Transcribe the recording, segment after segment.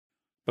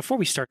Before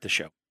we start the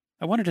show,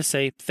 I wanted to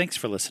say thanks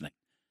for listening.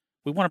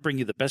 We want to bring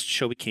you the best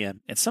show we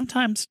can, and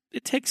sometimes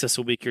it takes us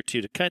a week or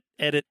two to cut,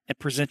 edit, and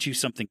present you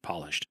something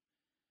polished.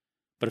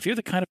 But if you're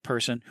the kind of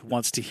person who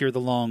wants to hear the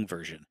long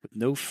version with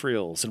no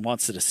frills and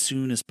wants it as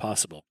soon as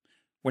possible,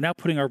 we're now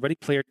putting our Ready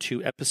Player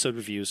 2 episode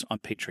reviews on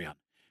Patreon.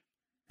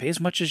 Pay as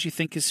much as you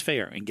think is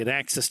fair and get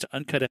access to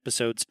uncut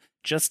episodes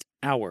just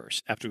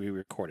hours after we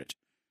record it.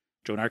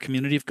 Join our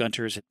community of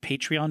Gunters at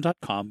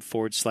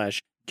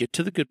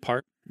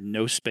patreon.com/gettothegoodpart,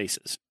 no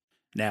spaces.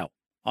 Now,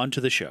 on to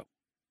the show.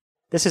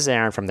 This is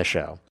Aaron from the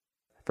show.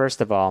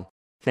 First of all,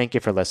 thank you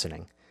for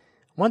listening.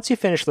 Once you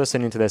finish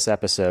listening to this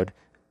episode,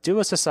 do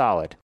us a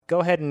solid.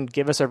 Go ahead and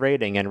give us a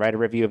rating and write a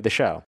review of the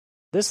show.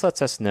 This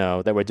lets us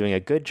know that we're doing a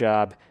good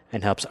job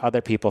and helps other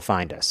people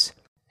find us.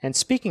 And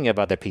speaking of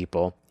other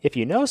people, if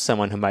you know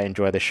someone who might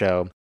enjoy the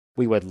show,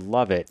 we would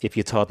love it if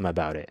you told them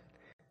about it.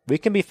 We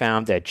can be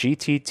found at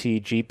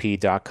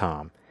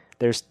gttgp.com.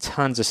 There's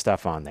tons of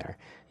stuff on there.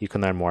 You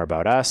can learn more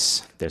about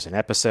us, there's an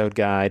episode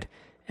guide,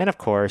 and of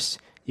course,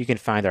 you can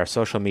find our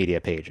social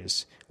media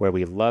pages, where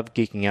we love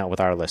geeking out with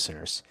our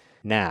listeners.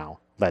 Now,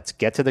 let's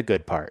get to the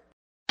good part.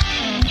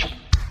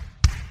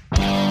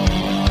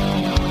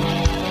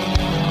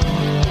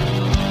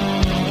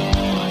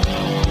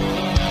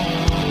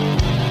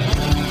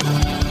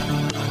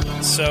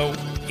 So,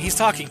 he's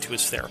talking to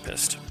his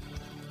therapist,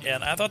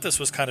 and I thought this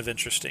was kind of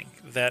interesting,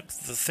 that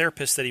the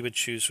therapist that he would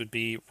choose would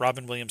be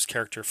Robin Williams'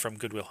 character from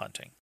Good Will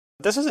Hunting.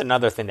 This is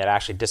another thing that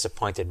actually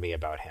disappointed me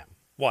about him.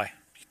 Why?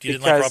 You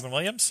didn't like Robin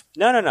Williams?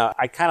 No.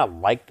 I kind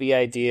of like the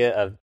idea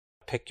of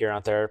pick your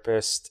own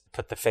therapist,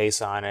 put the face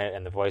on it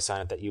and the voice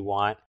on it that you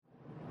want.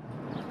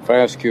 If I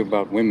ask you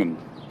about women,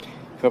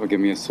 if ever give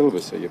me a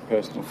syllabus of your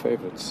personal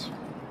favorites.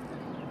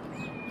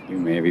 You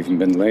may have even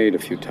been laid a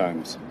few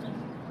times.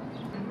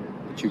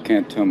 But you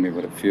can't tell me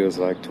what it feels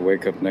like to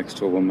wake up next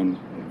to a woman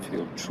and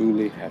feel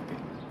truly happy.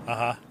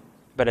 Uh-huh.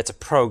 But it's a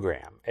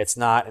program. It's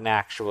not an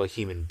actual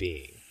human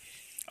being.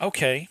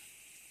 Okay.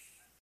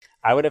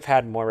 I would have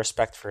had more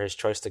respect for his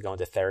choice to go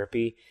into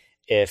therapy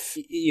if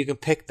you can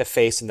pick the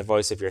face and the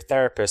voice of your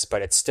therapist,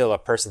 but it's still a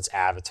person's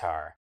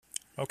avatar.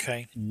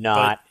 Okay.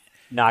 Not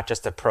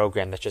just a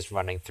program that's just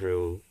running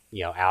through,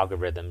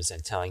 algorithms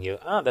and telling you,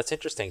 oh, that's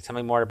interesting. Tell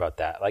me more about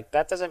that. Like,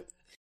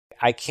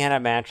 I can't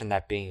imagine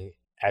that being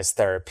as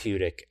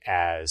therapeutic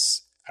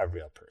as a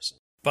real person.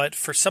 But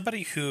for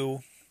somebody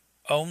who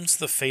owns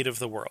the fate of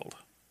the world,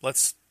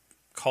 let's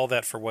call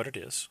that for what it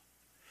is,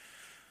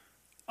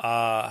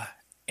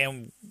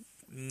 and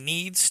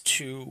needs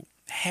to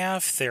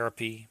have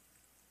therapy,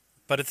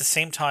 but at the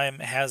same time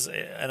has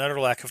an utter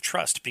lack of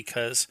trust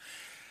because,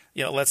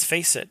 let's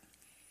face it,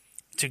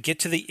 to get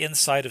to the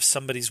inside of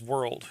somebody's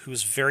world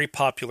who's very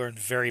popular and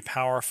very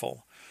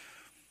powerful,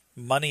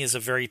 money is a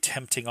very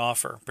tempting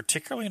offer,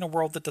 particularly in a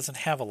world that doesn't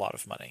have a lot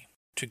of money.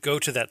 To go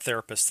to that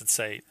therapist and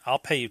say, I'll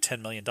pay you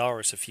 $10 million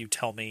if you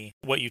tell me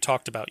what you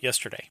talked about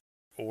yesterday,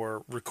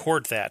 or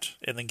record that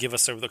and then give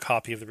us over the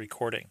copy of the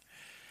recording.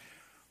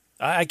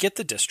 I get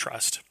the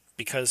distrust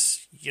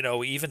because,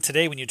 even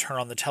today when you turn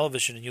on the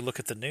television and you look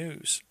at the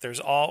news,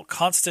 there's all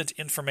constant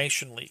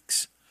information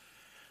leaks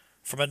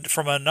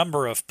from a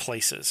number of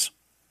places.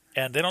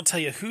 And they don't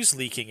tell you who's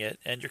leaking it,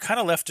 and you're kind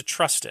of left to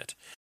trust it.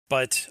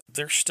 But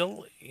there's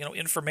still,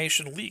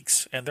 information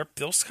leaks, and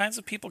those kinds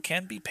of people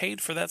can be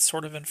paid for that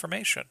sort of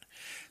information.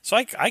 So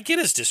I get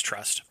his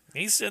distrust.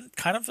 He's in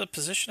kind of the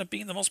position of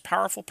being the most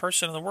powerful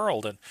person in the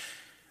world. And,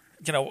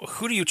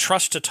 who do you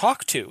trust to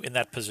talk to in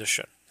that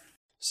position?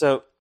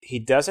 So he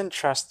doesn't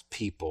trust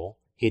people.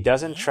 He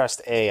doesn't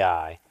trust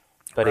AI,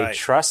 but Right. He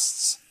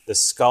trusts the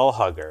skull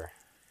hugger.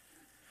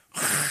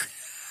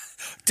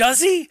 Does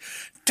he?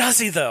 Does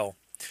he, though?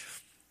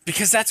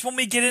 Because that's when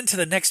we get into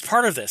the next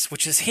part of this,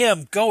 which is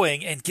him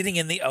going and getting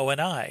in the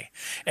ONI.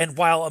 And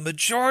while a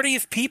majority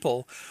of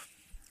people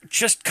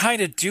just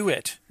kind of do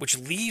it, which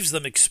leaves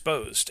them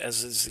exposed,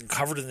 as is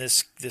covered in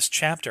this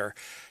chapter,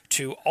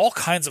 to all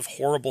kinds of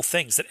horrible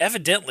things that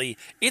evidently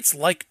it's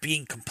like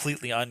being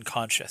completely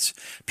unconscious.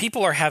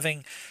 People are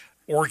having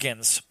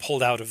organs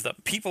pulled out of them.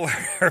 People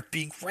are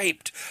being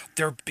raped.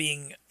 They're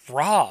being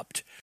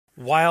robbed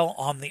while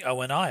on the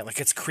ONI. Like,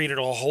 it's created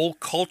a whole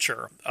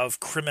culture of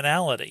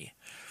criminality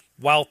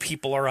while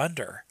people are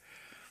under.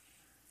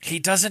 He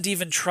doesn't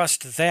even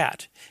trust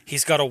that.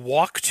 He's got to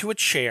walk to a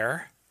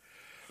chair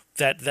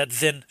that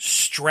then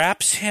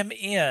straps him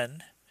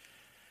in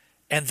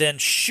and then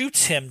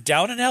shoots him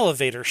down an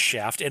elevator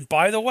shaft. And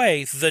by the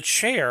way, the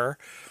chair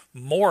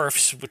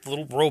morphs with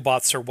little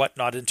robots or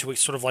whatnot into a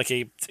sort of like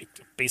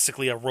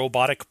basically a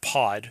robotic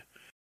pod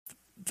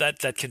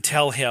that can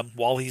tell him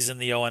while he's in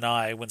the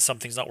ONI when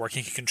something's not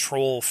working. He can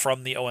control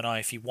from the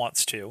ONI if he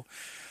wants to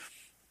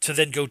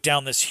then go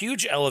down this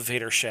huge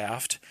elevator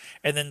shaft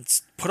and then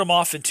put him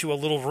off into a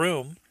little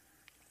room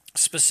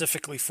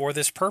specifically for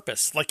this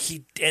purpose. Like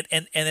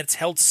and it's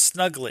held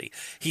snugly.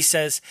 He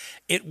says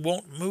it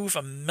won't move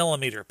a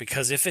millimeter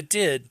because if it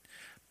did,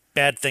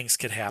 bad things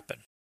could happen,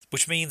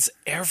 which means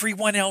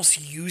everyone else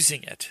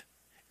using it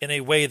in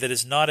a way that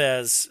is not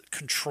as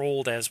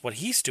controlled as what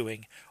he's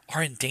doing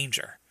are in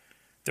danger.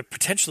 they're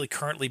potentially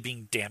currently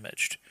being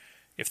damaged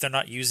if they're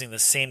not using the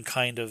same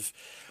kind of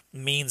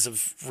means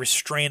of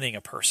restraining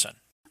a person.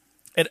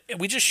 And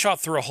we just shot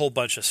through a whole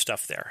bunch of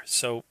stuff there,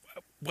 so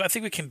I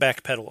think we can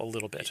backpedal a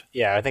little bit.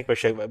 Yeah, I think we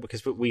should,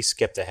 because we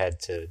skipped ahead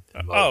to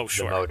the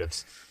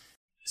motives.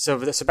 So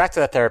back to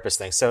that therapist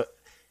thing. So,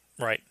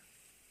 right.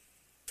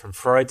 From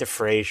Freud to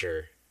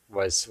Fraser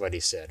was what he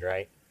said,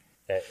 right?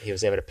 That he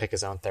was able to pick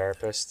his own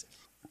therapist.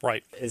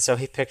 Right. And so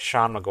he picked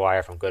Sean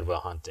Maguire from Good Will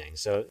Hunting.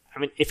 So, I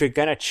mean, if you're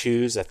going to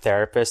choose a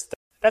therapist,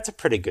 that's a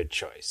pretty good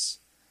choice.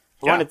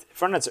 For one,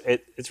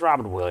 it's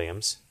Robin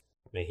Williams.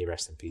 May he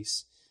rest in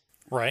peace.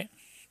 Right.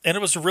 And it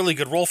was a really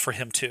good role for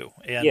him, too.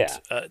 And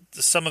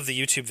some of the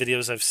YouTube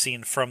videos I've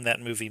seen from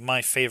that movie,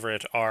 my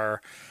favorite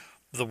are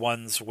the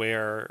ones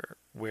where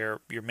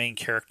your main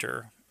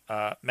character,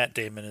 Matt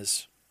Damon,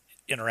 is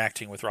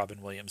interacting with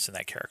Robin Williams in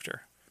that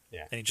character.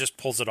 Yeah. And he just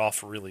pulls it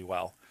off really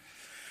well.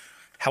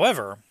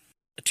 However,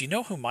 do you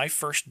know who my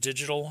first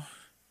digital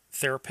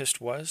therapist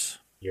was?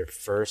 Your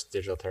first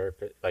digital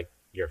therapist? Like,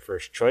 your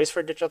first choice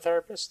for digital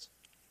therapist?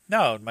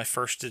 No, my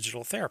first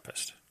digital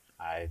therapist.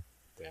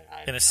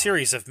 In a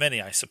series of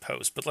many, I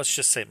suppose. But let's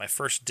just say my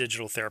first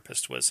digital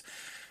therapist was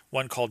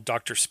one called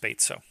Dr.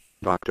 Spatzo.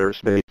 Dr.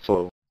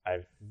 Spatzo.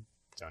 I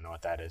don't know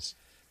what that is.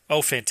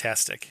 Oh,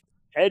 fantastic.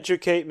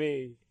 Educate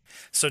me.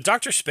 So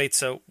Dr.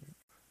 Spatzo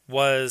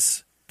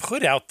was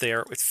put out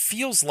there, it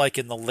feels like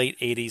in the late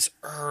 80s,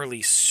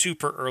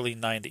 super early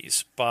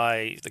 90s,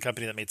 by the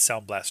company that made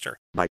Sound Blaster.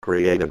 By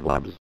Creative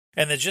Labs.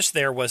 And the gist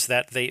there was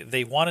that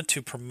they wanted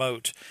to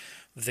promote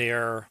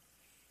their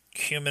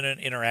human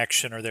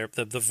interaction, or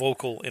the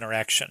vocal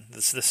interaction,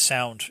 the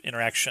sound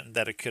interaction,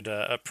 that it could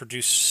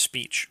produce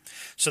speech.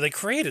 So they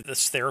created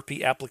this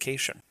therapy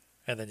application.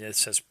 And then it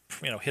says,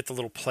 hit the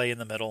little play in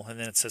the middle, and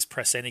then it says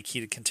press any key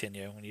to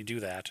continue. When you do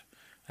that,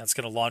 that's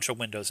going to launch a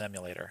Windows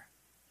emulator.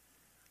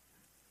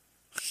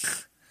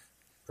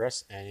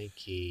 Press any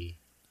key.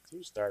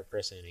 To start,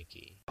 press any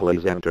key.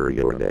 Please enter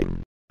your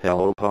name.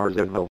 Hello,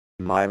 Parzival.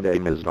 My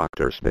name is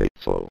Dr.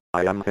 Spatzo.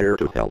 I am here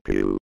to help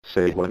you.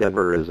 Say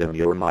whatever is in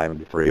your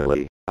mind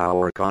freely.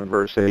 Our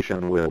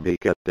conversation will be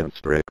kept in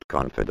strict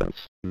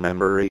confidence.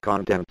 Memory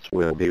contents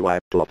will be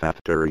wiped off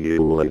after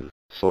you leave.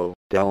 So,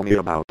 tell me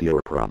about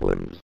your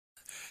problems.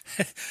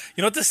 You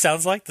know what this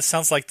sounds like? This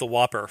sounds like the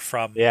Whopper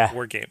from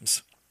War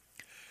Games.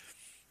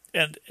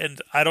 And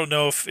I don't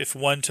know if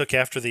one took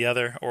after the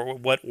other, or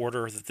what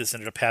order that this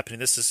ended up happening.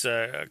 This is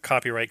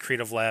copyright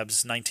Creative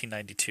Labs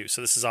 1992,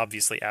 so this is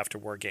obviously after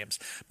War Games.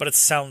 But it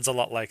sounds a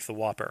lot like the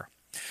Whopper.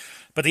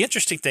 But the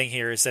interesting thing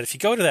here is that if you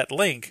go to that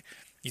link,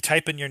 you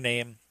type in your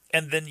name,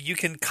 and then you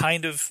can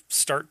kind of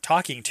start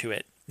talking to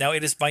it. Now,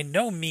 it is by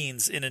no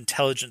means an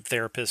intelligent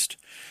therapist,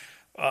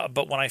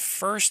 but when I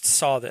first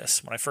saw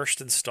this, when I first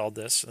installed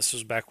this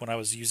was back when I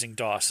was using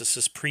DOS, this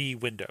is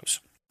pre-Windows,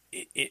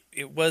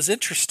 it was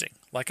interesting.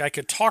 Like, I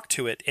could talk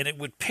to it, and it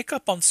would pick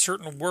up on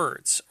certain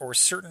words or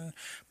certain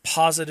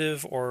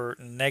positive or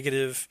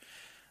negative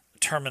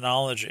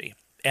terminology,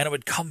 and it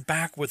would come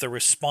back with a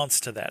response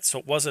to that. So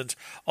it wasn't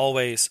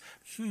always,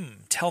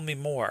 tell me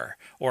more,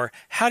 or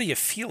how do you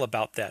feel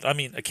about that? I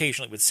mean,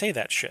 occasionally it would say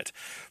that shit,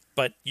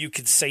 but you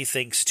could say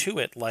things to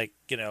it like,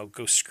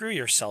 go screw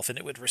yourself, and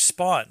it would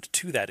respond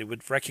to that. It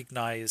would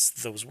recognize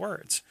those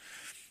words.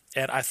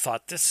 And I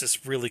thought, this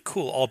is really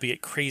cool,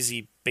 albeit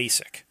crazy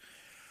basic.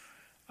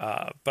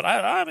 But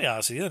I mean,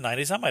 honestly, in the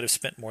 90s, I might have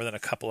spent more than a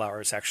couple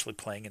hours actually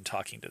playing and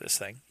talking to this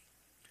thing.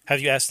 Have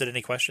you asked it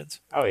any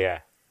questions? Oh, yeah.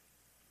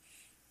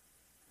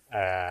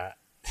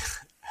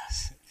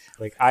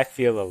 Like, I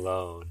feel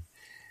alone.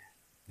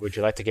 Would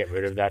you like to get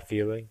rid of that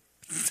feeling?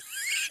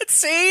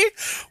 See?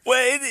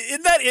 Well,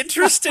 isn't that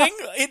interesting?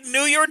 It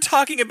knew you were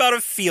talking about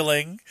a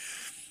feeling.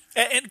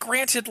 And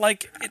granted,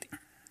 like,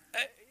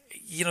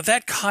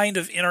 that kind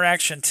of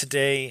interaction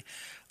today,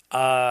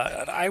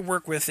 I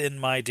work with, in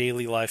my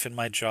daily life, in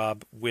my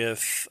job,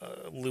 with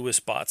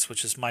LewisBots,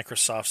 which is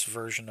Microsoft's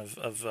version of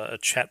a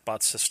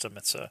chatbot system.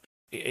 It's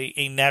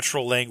a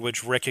natural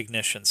language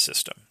recognition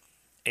system.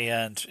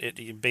 And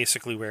it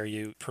basically, where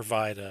you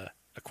provide a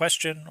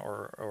question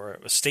or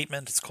a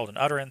statement, it's called an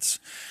utterance,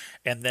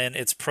 and then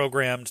it's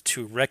programmed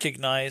to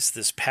recognize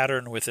this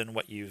pattern within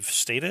what you've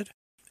stated,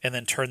 and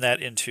then turn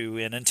that into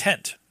an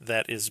intent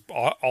that is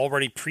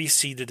already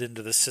preceded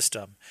into the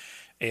system,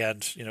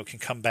 and can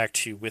come back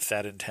to you with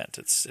that intent.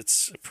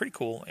 It's pretty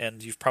cool,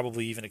 and you've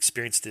probably even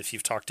experienced it if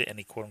you've talked to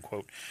any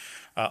quote-unquote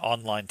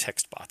online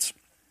text bots.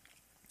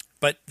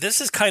 But this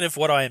is kind of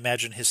what I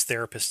imagine his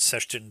therapist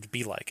session to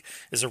be like,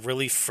 is a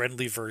really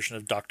friendly version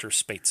of Dr.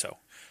 Spatzo.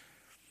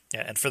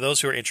 Yeah, and for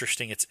those who are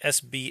interested, it's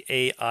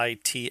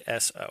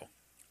SBAITSO.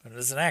 And it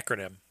is an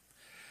acronym.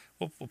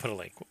 We'll put a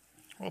link.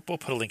 We'll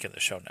put a link in the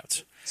show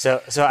notes.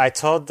 So I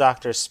told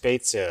Dr.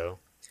 Spatzo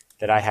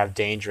that I have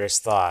dangerous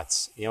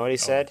thoughts. You know what he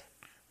said?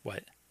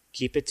 What?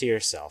 Keep it to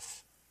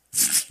yourself.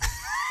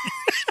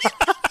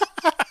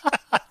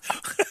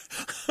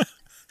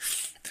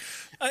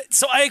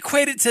 So I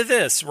equate it to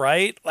this,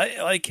 right?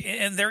 Like,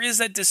 and there is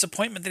that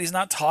disappointment that he's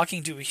not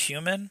talking to a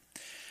human.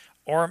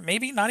 Or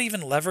maybe not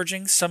even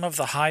leveraging some of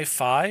the high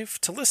five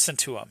to listen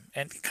to him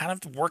and kind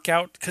of work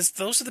out, because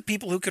those are the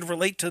people who could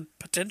relate to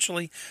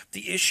potentially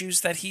the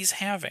issues that he's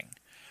having.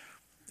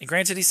 And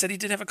granted, he said he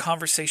did have a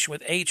conversation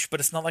with H, but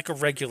it's not like a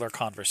regular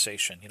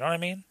conversation. You know what I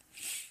mean?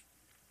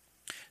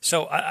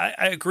 So I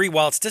agree.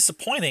 While it's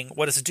disappointing,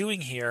 what it's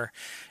doing here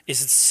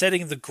is it's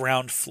setting the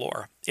ground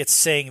floor. It's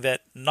saying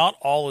that not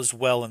all is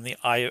well in the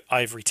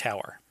Ivory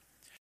Tower.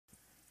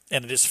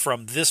 And it is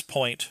from this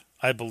point,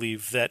 I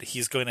believe, that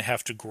he's going to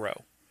have to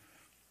grow.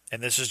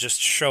 And this is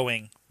just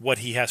showing what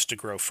he has to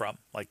grow from.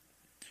 Like,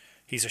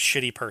 he's a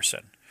shitty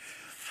person.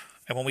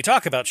 And when we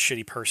talk about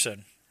shitty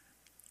person,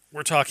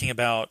 we're talking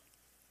about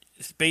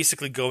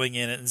basically going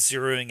in and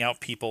zeroing out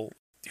people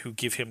who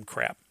give him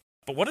crap.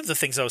 But one of the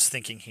things I was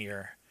thinking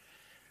here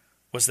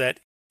was that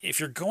if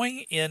you're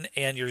going in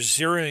and you're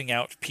zeroing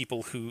out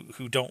people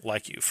who don't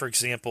like you, for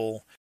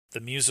example,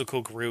 the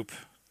musical group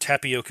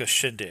Tapioca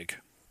Shindig,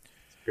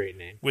 Great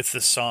name. with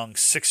the song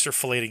Sixer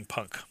Filleting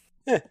Punk,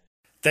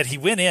 that he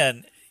went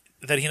in,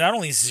 that he not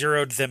only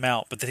zeroed them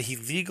out, but that he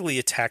legally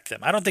attacked them.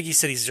 I don't think he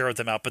said he zeroed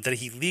them out, but that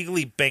he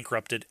legally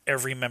bankrupted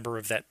every member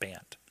of that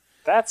band.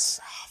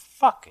 That's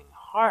fucking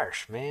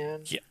harsh,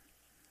 man. Yeah.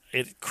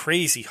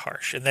 Crazy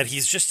harsh, and that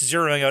he's just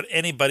zeroing out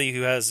anybody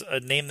who has a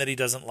name that he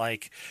doesn't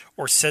like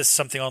or says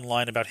something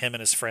online about him and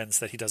his friends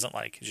that he doesn't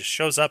like. He just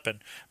shows up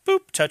and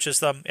boop, touches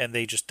them, and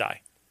they just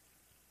die.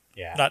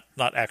 Yeah.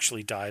 Not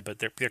actually die, but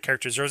their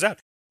character zeroes out.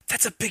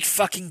 That's a big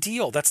fucking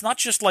deal. That's not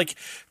just like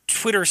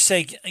Twitter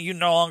saying you're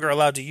no longer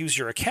allowed to use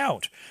your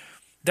account.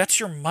 That's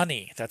your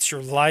money. That's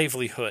your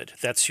livelihood.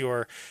 That's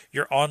your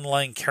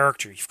online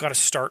character. You've got to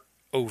start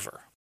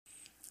over.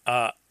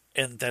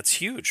 And that's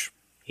huge.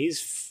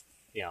 He's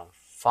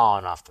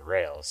fallen off the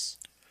rails.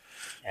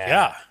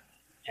 Yeah.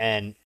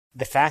 And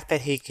the fact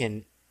that he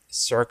can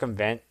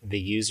circumvent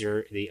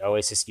the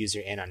Oasis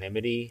user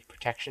anonymity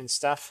protection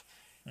stuff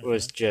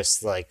was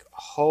just like,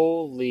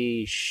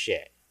 holy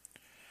shit.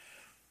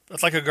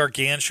 It's like a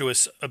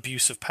gargantuous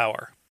abuse of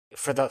power.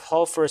 For the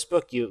whole first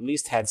book, you at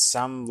least had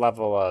some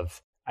level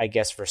of, I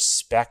guess,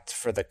 respect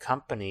for the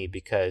company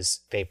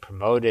because they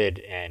promoted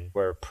and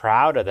were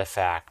proud of the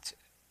fact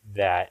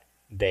that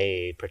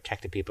they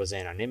protected people's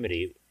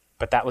anonymity.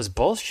 But that was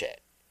bullshit.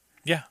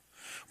 Yeah.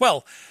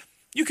 Well,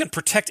 you can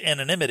protect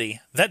anonymity.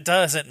 That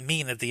doesn't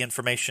mean that the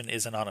information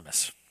is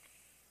anonymous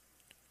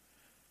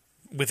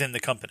within the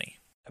company.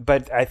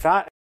 But I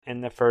thought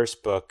in the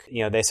first book,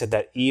 they said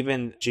that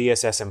even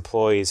GSS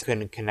employees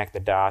couldn't connect the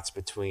dots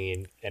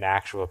between an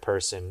actual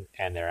person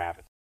and their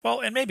avatar.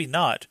 Well, and maybe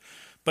not.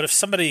 But if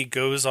somebody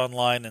goes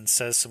online and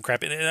says some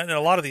crap, and a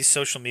lot of these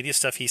social media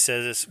stuff he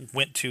says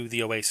went to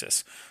the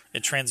Oasis.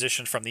 It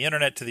transitioned from the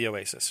internet to the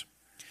Oasis.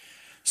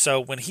 So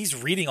when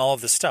he's reading all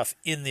of this stuff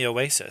in the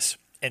Oasis,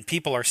 and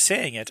people are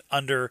saying it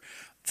under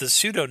the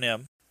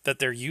pseudonym that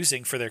they're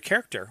using for their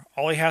character,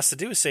 all he has to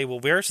do is say, well,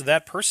 where's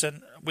that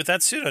person with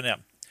that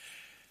pseudonym?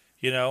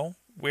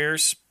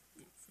 Where's,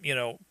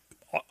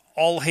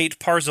 All Hate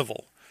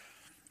Parzival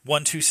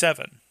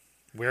 127?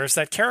 Where's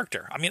that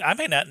character? I mean, I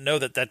may not know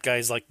that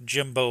guy's like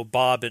Jimbo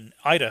Bob in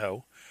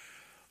Idaho,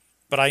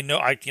 but I know,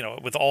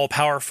 with All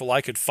Powerful,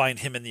 I could find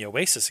him in the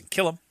Oasis and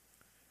kill him.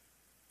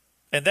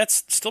 And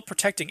that's still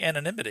protecting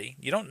anonymity.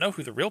 You don't know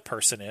who the real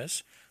person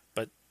is,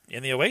 but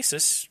in the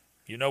Oasis,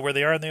 you know where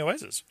they are in the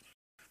Oasis.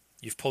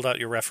 You've pulled out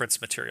your reference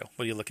material.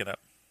 What are you looking up?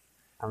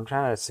 I'm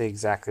trying to see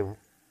exactly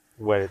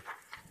what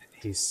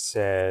he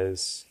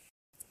says.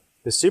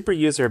 The super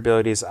user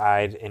abilities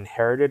I'd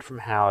inherited from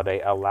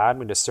Halliday allowed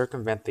me to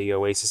circumvent the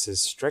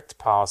Oasis's strict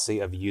policy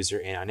of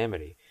user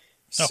anonymity.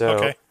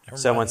 So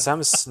when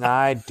some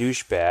snide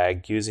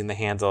douchebag using the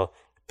handle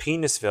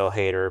Penisville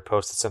Hater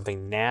posted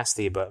something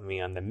nasty about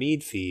me on the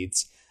Mead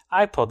feeds,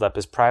 I pulled up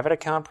his private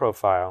account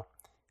profile,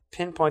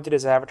 pinpointed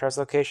his avatar's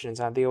location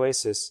inside the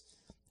Oasis,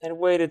 and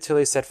waited till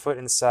he set foot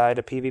inside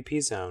a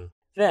PvP zone.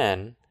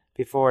 Then,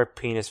 before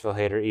Penisville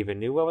Hater even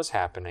knew what was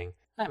happening,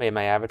 I made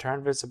my avatar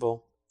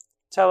invisible,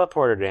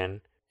 teleported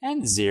in,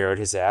 and zeroed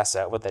his ass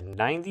out with a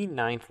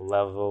 99th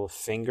level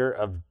Finger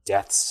of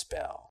Death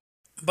spell.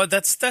 But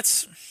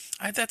that's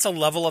a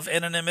level of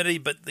anonymity,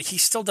 but he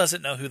still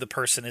doesn't know who the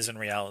person is in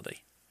reality.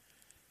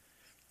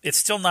 It's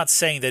still not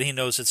saying that he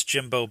knows it's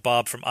Jimbo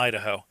Bob from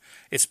Idaho.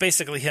 It's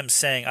basically him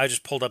saying, I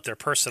just pulled up their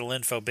personal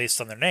info based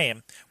on their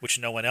name, which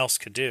no one else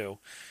could do,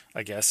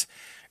 I guess,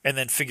 and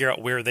then figure out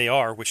where they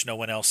are, which no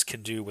one else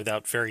can do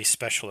without very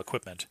special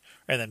equipment.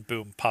 And then,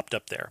 boom, popped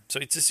up there. So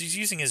he's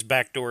using his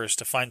back doors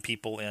to find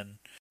people in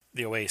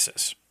the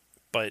Oasis.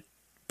 But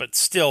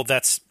still,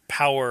 that's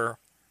power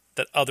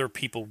that other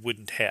people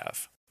wouldn't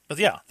have. But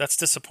yeah, that's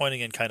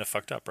disappointing and kind of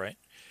fucked up, right?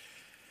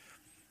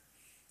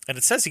 And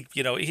it says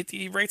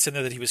he writes in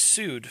there that he was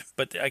sued,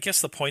 but I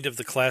guess the point of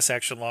the class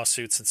action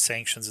lawsuits and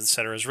sanctions,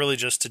 etc., is really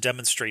just to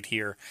demonstrate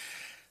here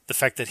the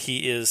fact that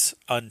he is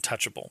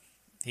untouchable.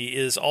 He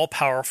is all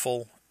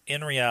powerful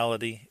in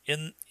reality,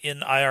 in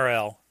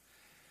IRL,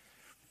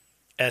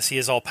 as he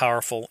is all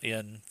powerful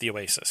in the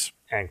Oasis,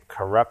 and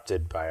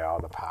corrupted by all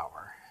the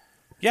power.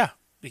 Yeah,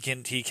 he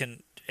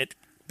can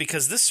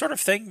because this sort of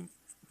thing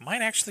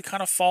might actually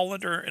kind of fall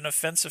under an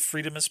offense of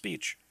freedom of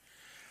speech.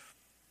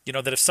 You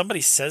know, that if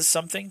somebody says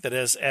something that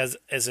as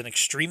an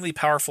extremely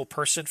powerful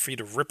person for you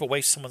to rip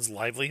away someone's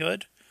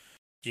livelihood,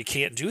 you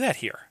can't do that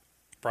here,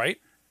 right?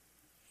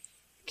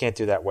 Can't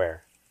do that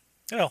where?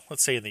 Well,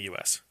 let's say in the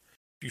U.S.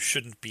 You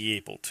shouldn't be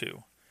able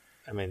to.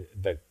 I mean,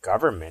 the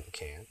government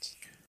can't.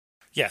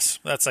 Yes,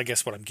 that's, I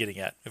guess, what I'm getting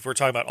at. If we're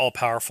talking about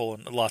all-powerful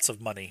and lots of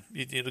money,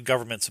 the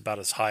government's about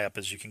as high up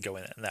as you can go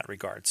in that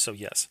regard. So,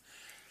 yes.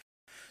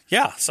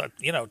 Yeah, so,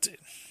 you know,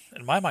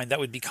 in my mind, that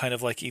would be kind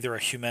of like either a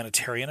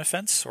humanitarian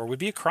offense or would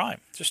be a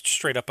crime. Just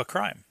straight up a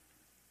crime.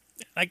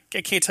 I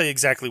can't tell you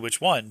exactly which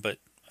one, but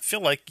I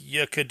feel like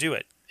you could do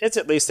it. It's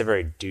at least a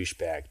very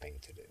douchebag thing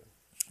to do.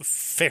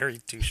 Very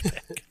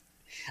douchebag.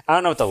 I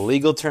don't know what the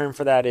legal term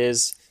for that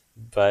is,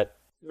 but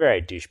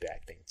very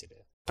douchebag thing to do.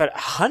 But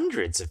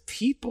hundreds of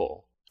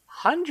people,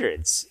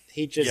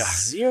 he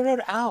just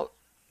zeroed out.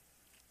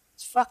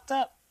 It's fucked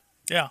up.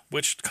 Yeah,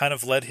 which kind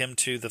of led him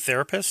to the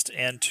therapist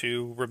and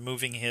to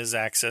removing his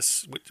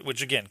access,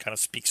 which again kind of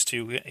speaks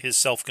to his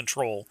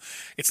self-control.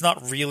 It's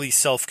not really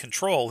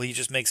self-control. He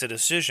just makes a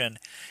decision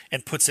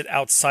and puts it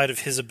outside of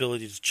his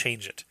ability to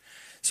change it.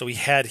 So he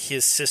had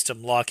his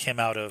system lock him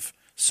out of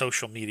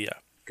social media.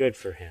 Good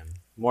for him.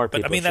 More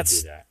people should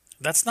do that.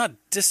 That's not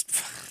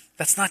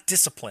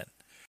discipline.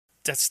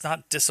 That's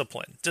not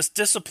discipline. Just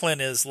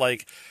discipline is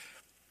like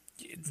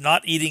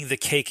not eating the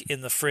cake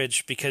in the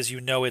fridge because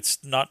you know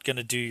it's not going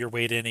to do your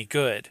weight any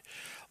good.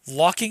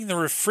 Locking the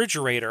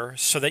refrigerator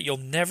so that you'll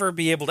never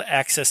be able to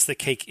access the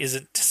cake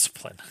isn't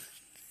discipline.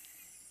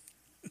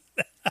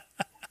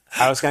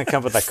 I was going to come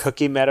up with a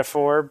cookie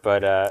metaphor,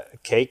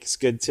 but cake's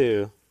good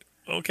too.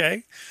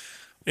 Okay.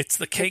 It's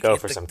the cake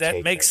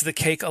that makes the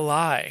cake a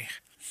lie.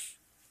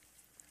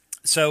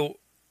 So,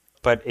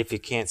 but if you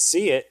can't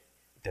see it,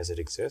 does it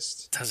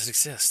exist? Does it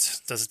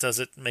exist? Does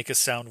it make a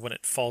sound when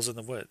it falls in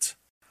the woods?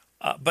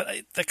 But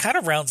that kind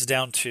of rounds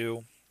down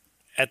to,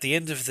 at the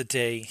end of the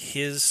day,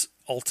 his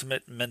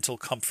ultimate mental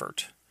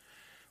comfort,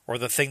 or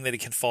the thing that he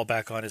can fall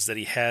back on, is that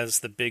he has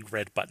the big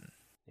red button.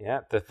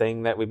 Yeah, the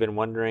thing that we've been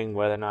wondering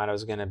whether or not it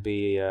was going to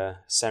be a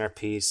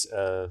centerpiece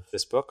of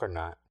this book or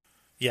not.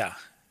 Yeah,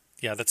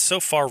 that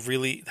so far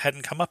really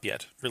hadn't come up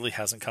yet. Really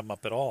hasn't come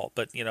up at all.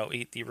 But, you know,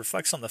 he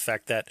reflects on the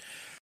fact that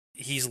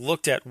he's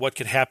looked at what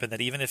could happen,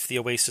 that even if the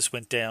Oasis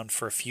went down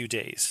for a few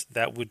days,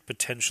 that would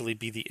potentially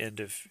be the end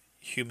of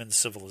human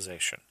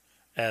civilization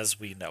as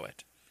we know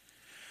it.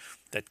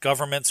 That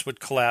governments would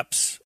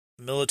collapse,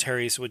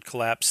 militaries would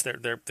collapse,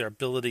 their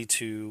ability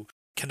to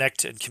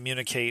connect and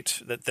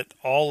communicate, that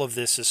all of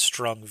this is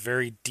strung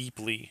very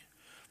deeply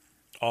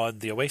on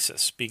the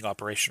Oasis being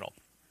operational,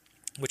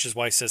 which is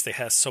why he says they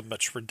have so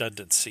much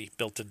redundancy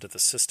built into the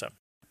system.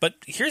 But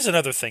here's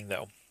another thing,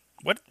 though.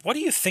 What do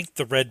you think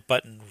the red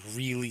button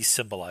really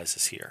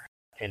symbolizes here?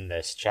 In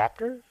this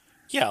chapter?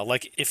 Yeah,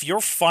 like if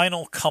your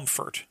final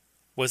comfort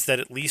was that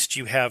at least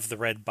you have the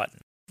red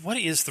button, what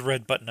is the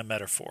red button a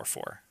metaphor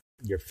for?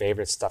 Your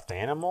favorite stuffed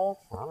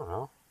animal? I don't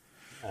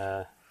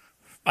know.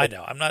 I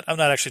know. I'm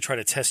not actually trying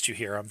to test you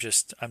here. I'm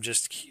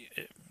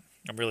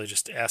really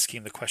just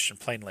asking the question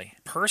plainly.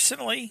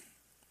 Personally,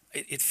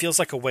 it feels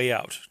like a way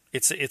out.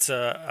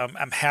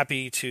 I'm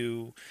happy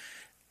to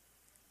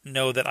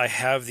know that I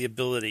have the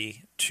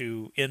ability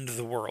to end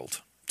the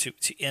world, to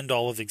end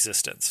all of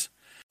existence.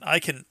 I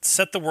can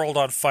set the world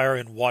on fire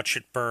and watch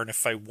it burn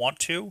if I want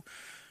to.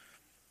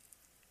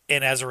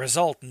 And as a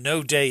result,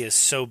 no day is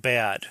so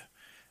bad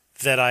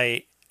that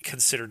I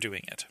consider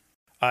doing it.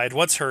 I had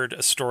once heard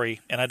a story,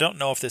 and I don't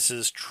know if this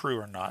is true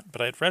or not,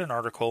 but I had read an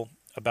article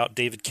about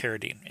David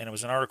Carradine, and it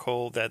was an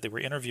article that they were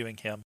interviewing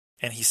him,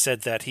 and he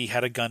said that he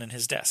had a gun in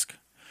his desk,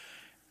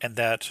 and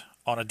that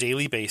on a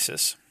daily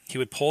basis, he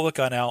would pull the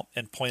gun out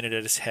and point it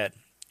at his head,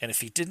 and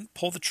if he didn't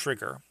pull the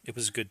trigger, it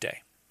was a good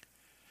day.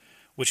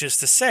 Which is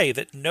to say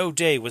that no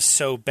day was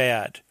so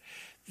bad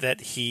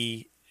that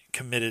he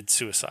committed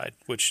suicide,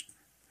 which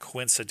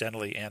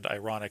coincidentally and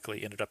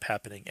ironically ended up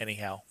happening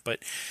anyhow, but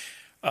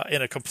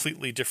in a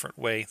completely different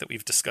way that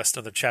we've discussed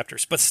in other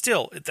chapters. But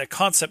still, the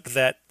concept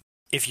that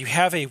if you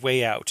have a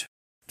way out,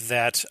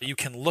 that you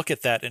can look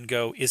at that and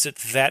go, is it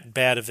that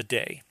bad of a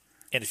day?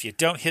 And if you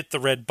don't hit the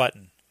red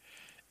button,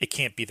 it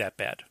can't be that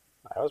bad.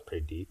 That was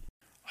pretty deep.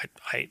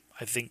 I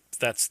think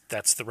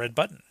that's the red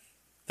button.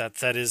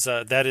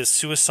 That is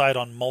suicide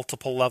on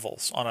multiple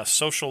levels, on a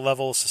social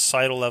level,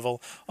 societal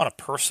level, on a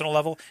personal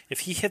level.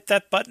 If he hit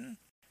that button,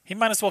 he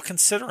might as well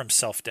consider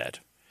himself dead.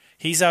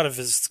 He's out of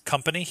his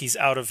company. He's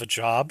out of a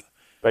job.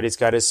 But he's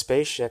got his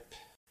spaceship.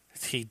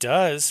 He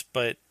does,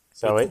 but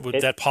so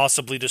would that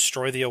possibly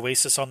destroy the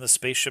Oasis on the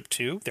spaceship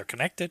too? They're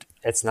connected.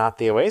 It's not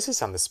the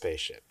Oasis on the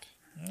spaceship.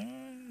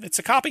 It's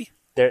a copy.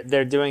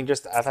 They're doing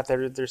I thought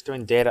they're just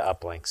doing data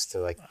uplinks to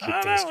like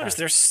keep things going.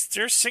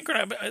 They're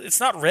synchronized. It's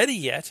not ready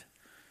yet.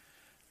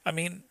 I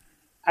mean,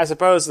 I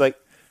suppose, like,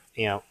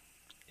 you know,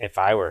 if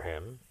I were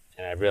him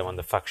and I really wanted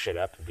to fuck shit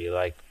up and be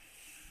like,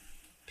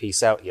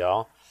 peace out,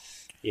 y'all.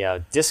 Yeah,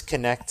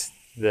 disconnect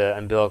the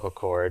umbilical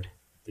cord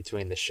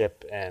between the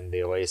ship and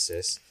the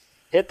Oasis,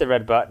 hit the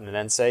red button, and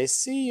then say,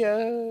 see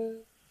ya.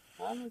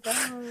 I'm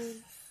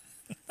gone.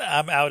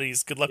 I'm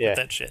outies. Good luck Yeah. with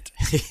that shit.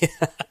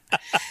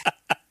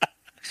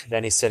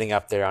 Then he's sitting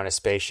up there on his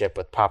spaceship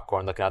with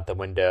popcorn looking out the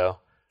window.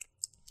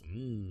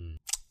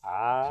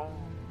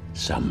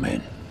 Some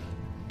men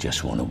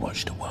just want to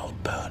watch the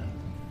world burn.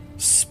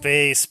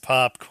 Space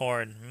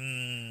popcorn.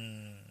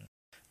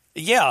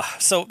 Yeah,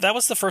 so that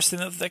was the first thing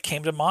that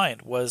came to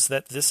mind, was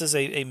that this is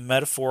a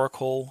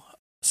metaphorical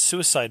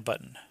suicide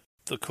button.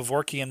 The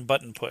Kevorkian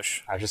button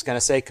push. I was just going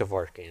to say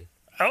Kevorkian.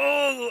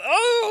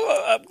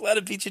 Oh, I'm glad I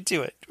beat you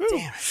to it. Woo.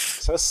 Damn,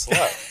 so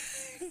slow.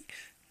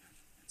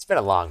 It's been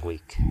a long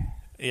week.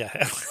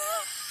 Yeah.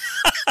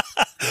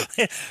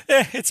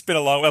 It's been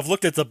a long... I've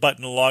looked at the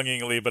button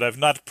longingly, but I've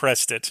not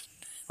pressed it.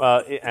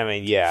 Well,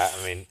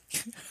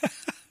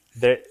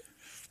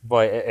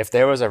 boy, if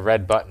there was a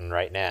red button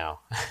right now...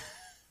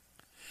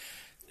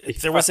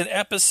 There was an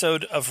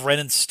episode of Ren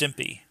and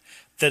Stimpy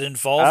that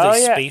involved a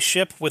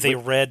spaceship with a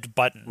red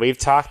button. We've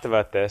talked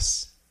about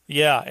this.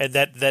 Yeah, and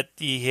that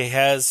he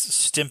has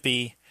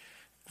Stimpy.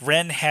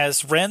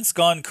 Ren's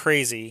gone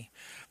crazy,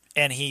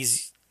 and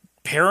he's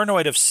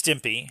paranoid of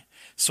Stimpy,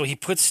 so he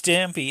puts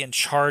Stimpy in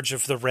charge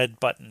of the red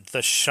button,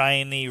 the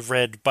shiny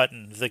red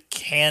button, the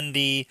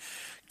candy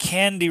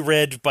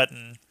red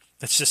button.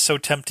 That's just so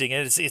tempting.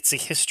 It's a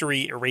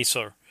history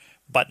eraser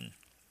button.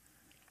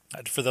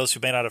 For those who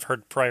may not have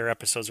heard prior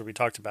episodes where we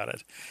talked about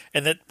it.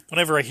 And that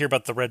whenever I hear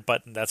about the red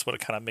button, that's what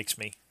it kind of makes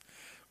me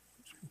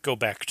go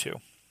back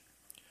to.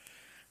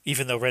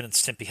 Even though Ren and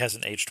Stimpy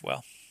hasn't aged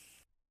well.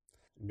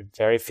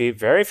 Very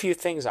few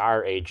things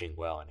are aging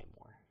well anymore.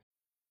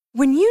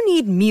 When you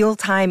need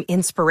mealtime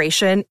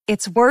inspiration,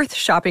 it's worth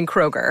shopping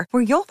Kroger,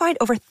 where you'll find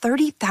over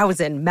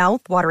 30,000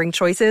 mouth-watering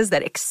choices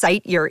that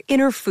excite your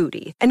inner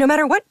foodie. And no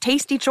matter what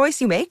tasty choice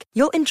you make,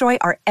 you'll enjoy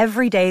our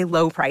everyday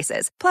low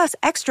prices, plus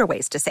extra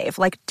ways to save,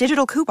 like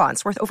digital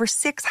coupons worth over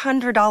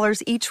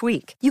 $600 each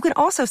week. You can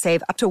also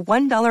save up to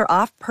 $1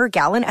 off per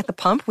gallon at the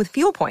pump with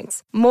fuel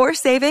points. More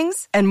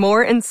savings and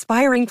more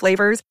inspiring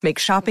flavors make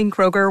shopping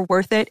Kroger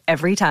worth it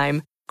every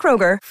time.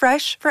 Kroger,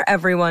 fresh for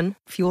everyone.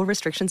 Fuel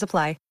restrictions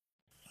apply.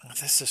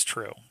 This is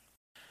true.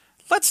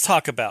 Let's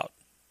talk about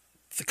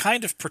the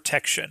kind of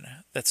protection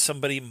that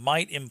somebody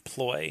might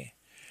employ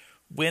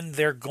when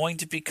they're going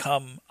to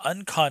become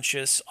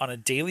unconscious on a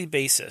daily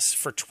basis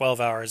for 12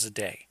 hours a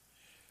day.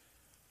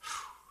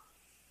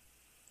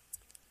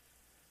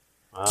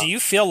 Wow. Do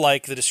you feel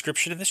like the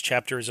description in this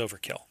chapter is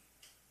overkill?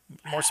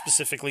 More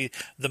specifically,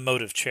 the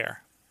motive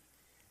chair.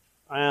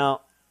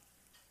 Well,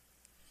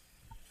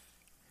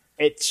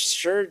 it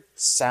sure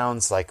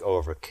sounds like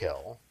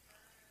overkill.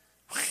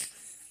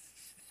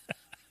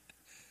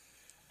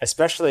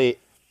 Especially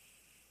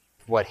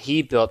what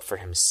he built for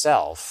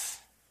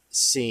himself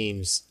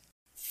seems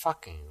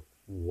fucking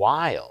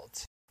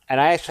wild. And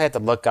I actually had to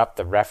look up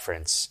the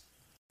reference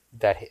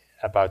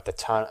about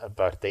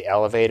the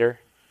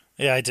elevator.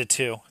 Yeah, I did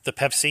too. The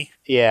Pepsi.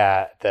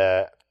 Yeah,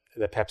 the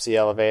Pepsi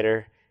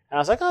elevator. And I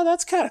was like, oh,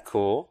 that's kind of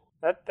cool.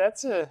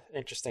 That's an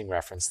interesting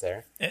reference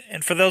there.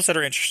 And for those that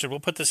are interested,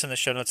 we'll put this in the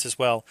show notes as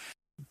well.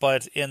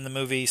 But in the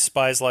movie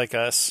Spies Like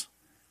Us,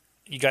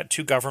 you got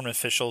two government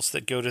officials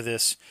that go to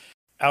this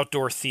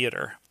outdoor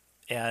theater,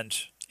 and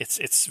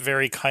it's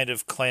very kind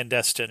of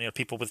clandestine,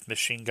 people with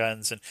machine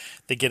guns, and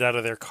they get out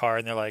of their car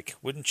and they're like,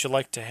 wouldn't you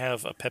like to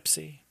have a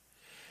Pepsi?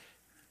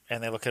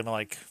 And they look at him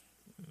like,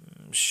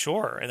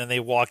 sure. And then they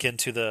walk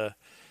into the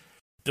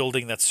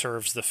building that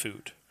serves the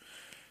food,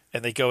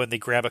 and they go and they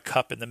grab a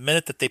cup, and the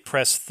minute that they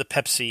press the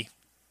Pepsi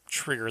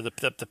trigger, the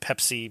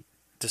Pepsi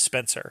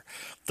dispenser,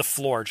 the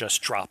floor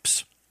just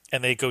drops.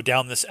 And they go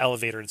down this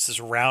elevator. It's this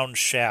round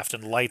shaft,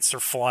 and lights are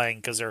flying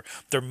because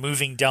they're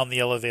moving down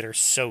the elevator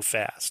so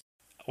fast.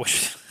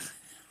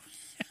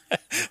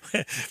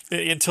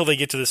 Until they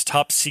get to this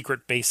top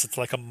secret base that's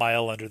like a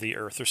mile under the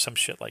earth or some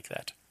shit like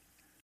that.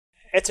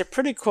 It's a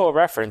pretty cool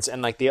reference,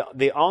 and like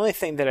the only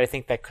thing that I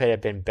think that could have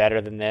been better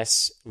than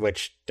this,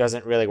 which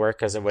doesn't really work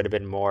because it would have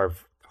been more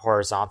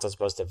horizontal as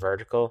opposed to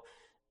vertical,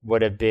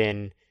 would have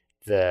been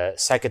the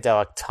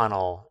psychedelic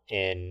tunnel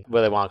in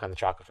Willy Wonka and the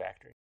Chocolate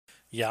Factory.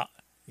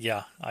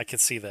 Yeah, I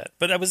could see that.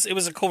 But it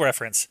was a cool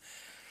reference.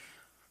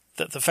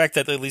 The fact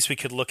that at least we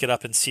could look it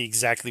up and see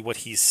exactly what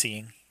he's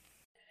seeing.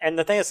 And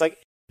the thing is, like,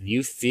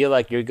 you feel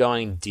like you're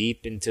going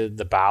deep into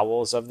the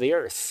bowels of the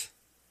earth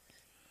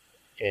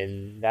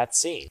in that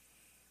scene.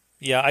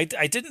 Yeah, I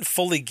didn't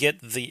fully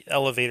get the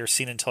elevator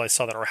scene until I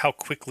saw that, or how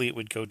quickly it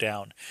would go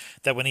down.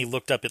 That when he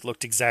looked up, it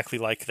looked exactly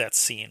like that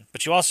scene.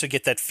 But you also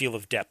get that feel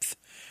of depth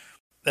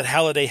that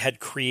Halliday had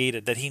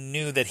created, that he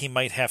knew that he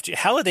might have to.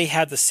 Halliday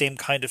had the same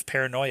kind of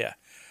paranoia.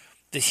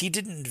 That he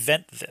didn't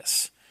invent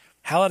this.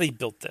 Halliday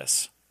built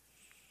this.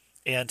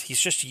 And he's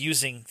just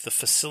using the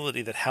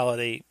facility that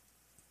Halliday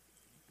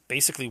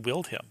basically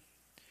willed him.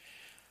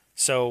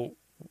 So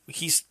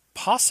he's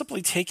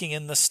possibly taking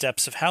in the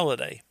steps of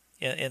Halliday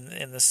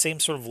in the same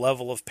sort of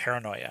level of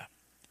paranoia.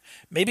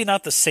 Maybe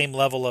not the same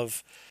level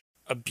of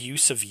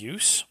abuse of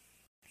use,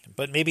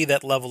 but maybe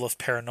that level of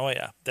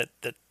paranoia that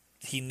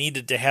he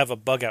needed to have a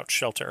bug-out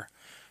shelter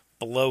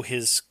below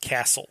his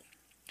castle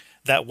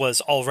that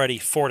was already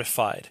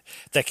fortified,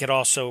 that could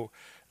also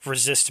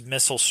resist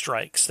missile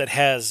strikes, that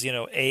has,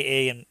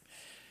 AA and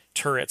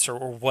turrets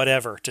or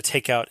whatever to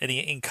take out any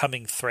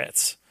incoming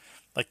threats.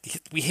 Like,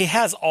 he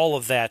has all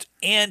of that,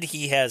 and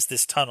he has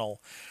this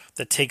tunnel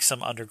that takes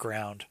him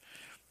underground,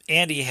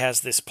 and he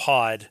has this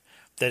pod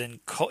that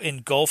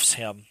engulfs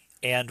him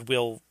and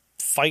will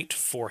fight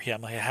for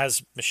him. It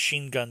has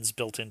machine guns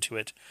built into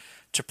it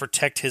to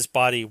protect his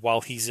body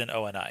while he's in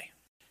ONI.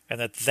 And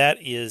that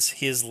is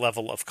his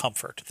level of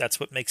comfort. That's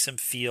what makes him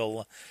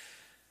feel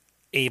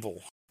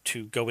able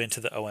to go into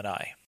the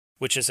ONI,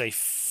 which is a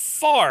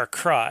far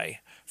cry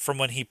from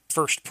when he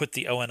first put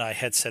the ONI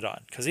headset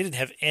on, because he didn't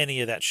have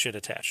any of that shit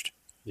attached.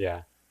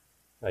 Yeah.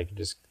 Like,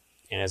 just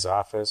in his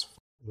office,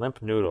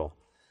 limp noodle.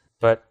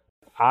 But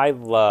I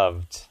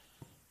loved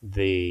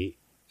the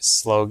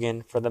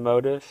slogan for the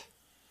motive.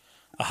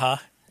 Uh-huh.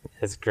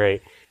 It's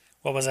great.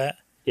 What was that?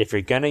 If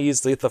you're going to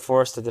use lethal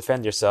force to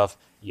defend yourself,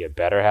 you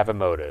better have a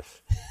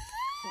motive.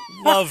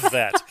 Love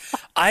that.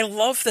 I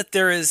love that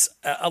there is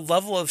a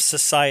level of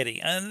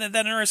society, and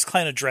that Ernest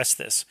Cline addressed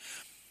this,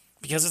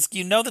 because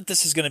that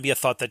this is going to be a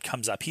thought that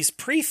comes up. He's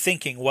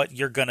pre-thinking what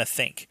you're going to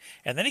think,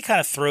 and then he kind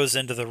of throws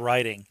into the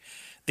writing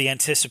the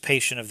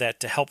anticipation of that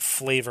to help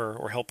flavor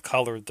or help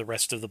color the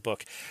rest of the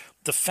book.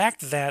 The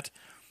fact that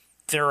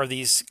there are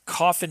these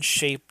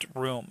coffin-shaped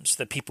rooms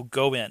that people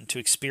go in to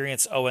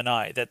experience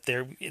ONI, that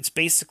it's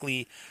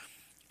basically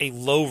a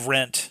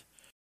low-rent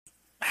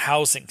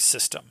housing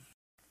system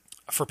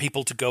for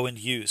people to go and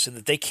use, and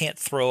that they can't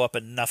throw up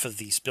enough of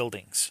these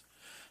buildings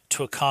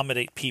to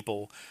accommodate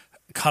people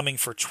coming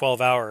for 12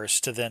 hours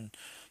to then,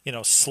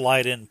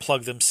 slide in,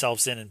 plug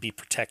themselves in, and be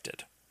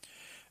protected.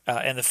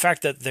 And the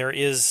fact that there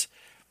is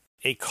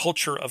a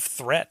culture of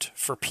threat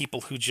for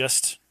people who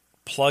just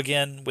plug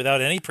in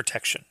without any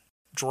protection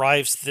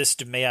drives this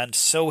demand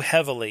so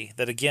heavily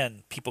that,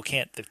 again, people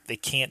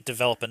can't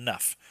develop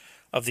enough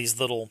of these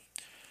little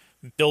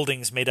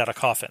buildings made out of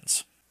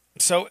coffins.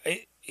 So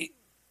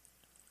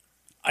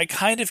I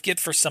kind of get,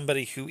 for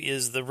somebody who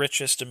is the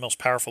richest and most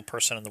powerful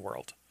person in the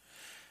world,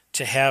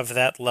 to have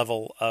that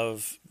level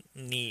of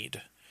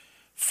need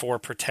for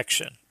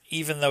protection,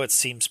 even though it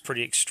seems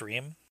pretty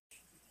extreme.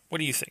 What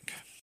do you think?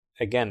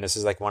 Again, this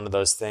is like one of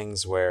those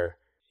things where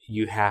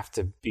you have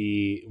to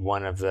be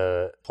one of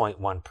the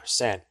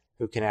 0.1%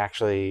 who can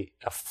actually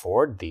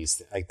afford these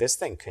things. Like, this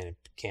thing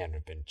can't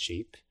have been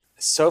cheap.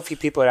 So few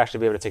people would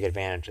actually be able to take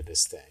advantage of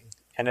this thing.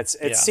 And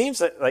it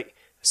seems like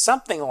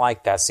something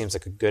like that seems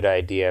like a good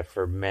idea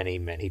for many,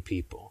 many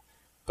people.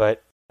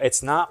 But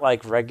it's not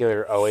like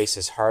regular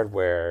Oasis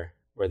hardware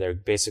where they're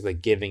basically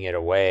giving it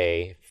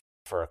away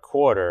for a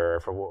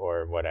quarter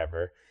or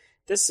whatever.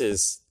 This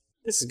is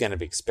going to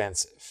be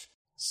expensive.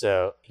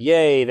 So,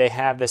 yay, they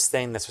have this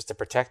thing that's supposed to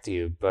protect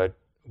you, but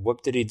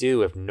what did he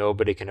do if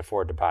nobody can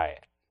afford to buy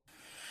it?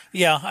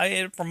 Yeah,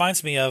 it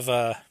reminds me of,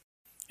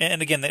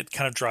 and again,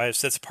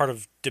 that's part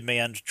of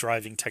demand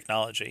driving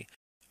technology.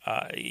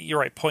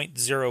 You're right,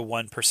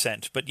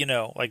 0.01%.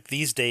 But, like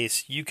these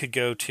days, you could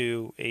go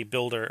to a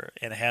builder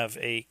and have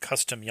a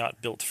custom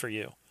yacht built for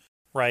you,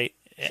 right?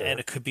 Sure. And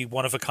it could be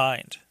one of a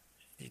kind.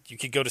 You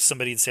could go to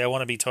somebody and say, I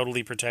want to be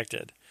totally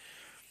protected.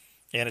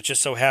 And it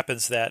just so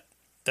happens that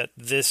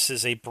this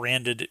is a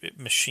branded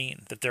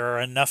machine, that there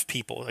are enough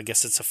people, I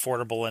guess it's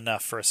affordable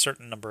enough for a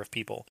certain number of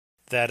people,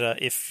 that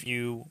if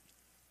you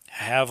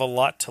have a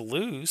lot to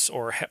lose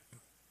or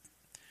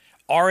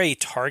are a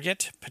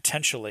target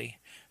potentially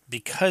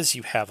because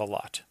you have a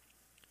lot,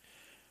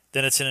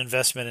 then it's an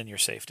investment in your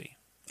safety,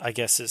 I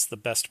guess is the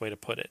best way to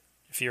put it.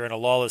 If you're in a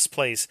lawless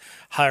place,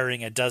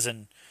 hiring a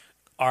dozen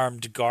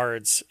armed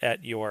guards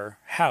at your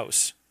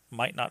house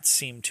might not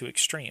seem too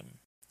extreme.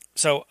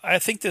 So I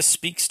think this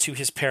speaks to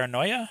his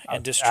paranoia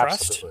and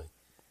distrust, absolutely.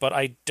 But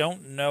I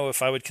don't know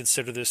if I would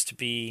consider this to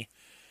be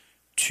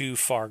too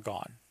far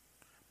gone.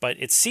 But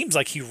it seems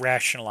like he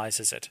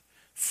rationalizes it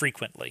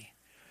frequently,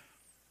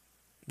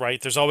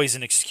 right? There's always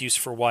an excuse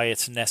for why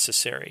it's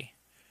necessary.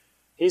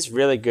 He's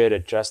really good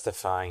at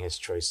justifying his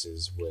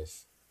choices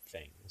with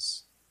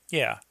things.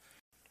 Yeah.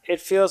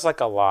 It feels like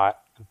a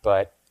lot,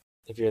 but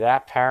if you're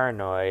that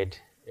paranoid,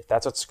 if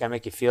that's what's going to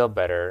make you feel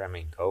better,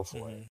 go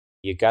for it.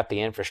 You got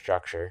the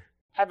infrastructure.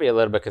 I'd be a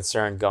little bit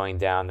concerned going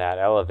down that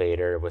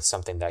elevator with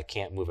something that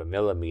can't move a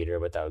millimeter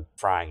without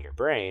frying your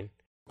brain,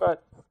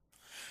 but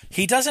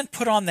he doesn't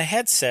put on the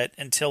headset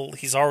until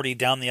he's already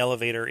down the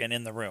elevator and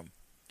in the room.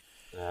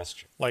 That's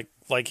true.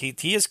 Like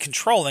he is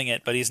controlling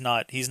it, but he's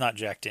not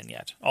jacked in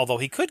yet. Although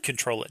he could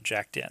control it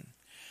jacked in.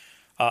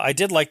 I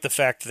did like the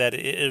fact that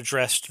it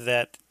addressed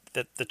that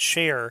the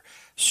chair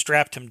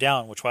strapped him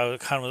down, which I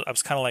was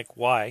kind of like,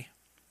 why?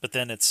 But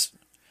then it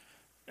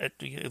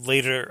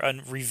later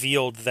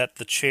revealed that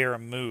the chair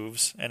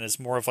moves and is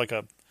more of like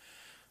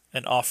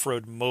an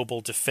off-road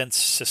mobile defense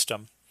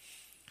system,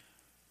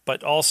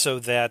 but also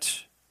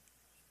that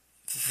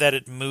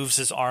it moves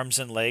his arms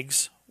and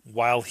legs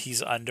while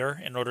he's under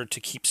in order to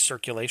keep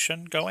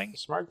circulation going.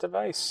 Smart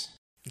device.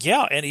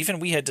 Yeah, and even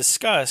we had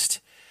discussed,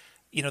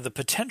 the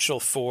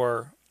potential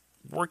for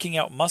working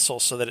out muscle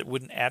so that it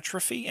wouldn't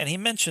atrophy. And he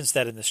mentions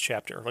that in this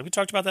chapter. Like we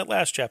talked about that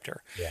last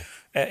chapter. Yeah.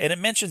 And it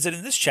mentions it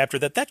in this chapter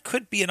that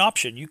could be an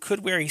option. You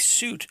could wear a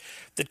suit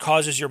that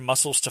causes your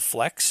muscles to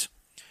flex,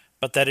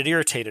 but that it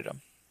irritated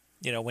him,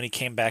 when he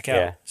came back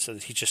out, so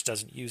that he just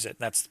doesn't use it. And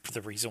that's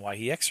the reason why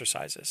he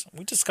exercises.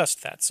 We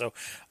discussed that. So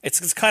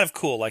it's kind of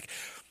cool. Like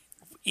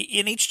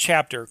in each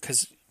chapter,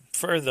 because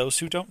for those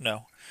who don't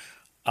know,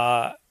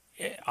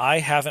 I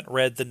haven't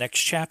read the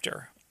next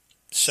chapter.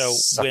 So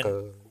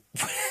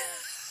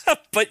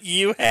but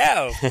you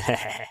have.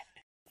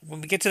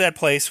 When we get to that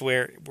place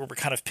where we're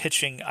kind of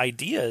pitching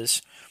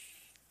ideas,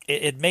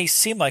 it may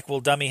seem like,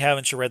 well, dummy,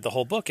 haven't you read the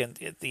whole book?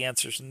 And the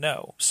answer is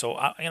no. So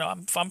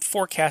I'm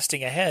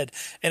forecasting ahead,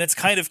 and it's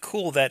kind of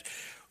cool that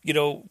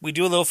we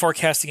do a little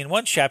forecasting in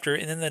one chapter,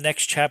 and then the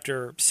next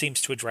chapter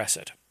seems to address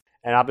it.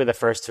 And I'll be the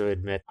first to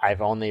admit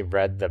I've only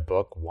read the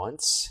book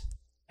once,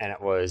 and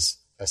it was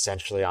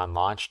essentially on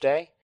launch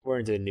day. We're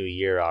into the new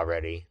year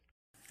already.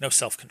 No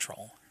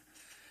self-control.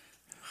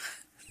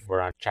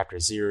 We're on chapter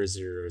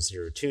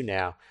 0002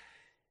 now.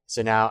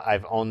 So now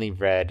I've only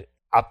read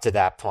up to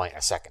that point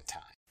a second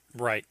time.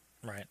 Right.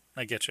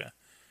 I get you.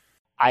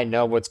 I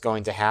know what's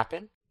going to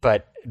happen,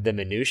 but the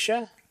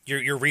minutia?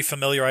 You're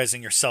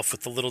refamiliarizing yourself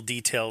with the little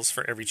details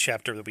for every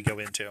chapter that we go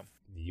into.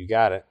 You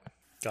got it.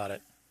 Got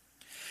it.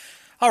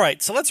 All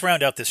right, so let's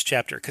round out this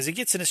chapter, because he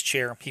gets in his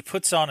chair, he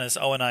puts on his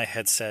ONI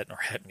headset, or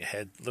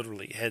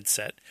literally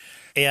headset,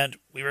 and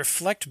we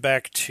reflect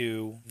back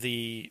to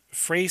the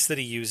phrase that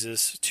he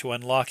uses to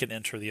unlock and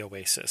enter the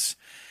Oasis.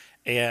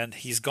 And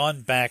he's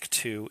gone back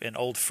to an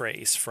old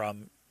phrase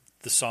from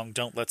the song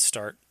Don't Let's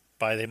Start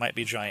by They Might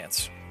Be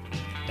Giants.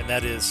 And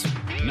that is,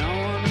 no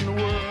one in the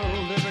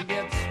world ever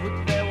gets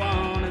what they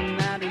want, and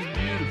that is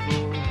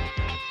beautiful.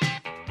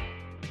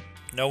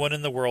 No one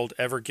in the world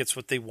ever gets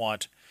what they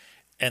want,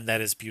 and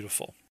that is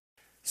beautiful.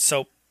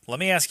 So let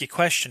me ask you a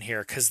question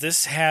here, because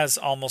this has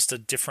almost a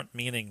different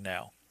meaning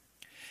now.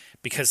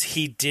 Because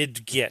he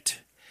did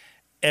get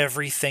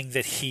everything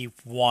that he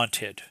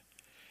wanted.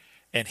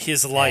 And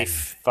his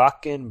life... And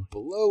fucking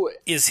blew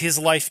it. Is his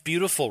life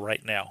beautiful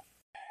right now?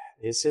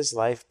 Is his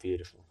life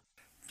beautiful?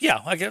 Yeah,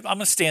 I'm going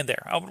to stand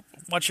there. I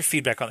want your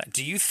feedback on that.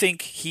 Do you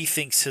think he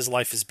thinks his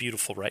life is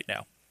beautiful right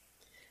now?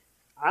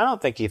 I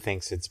don't think he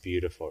thinks it's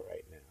beautiful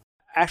right now.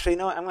 Actually, you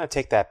know what? I'm going to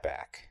take that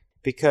back.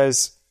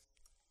 Because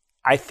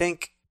I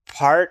think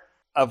part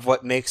of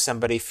what makes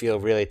somebody feel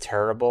really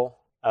terrible,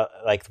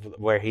 like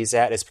where he's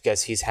at, is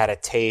because he's had a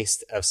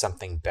taste of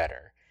something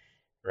better,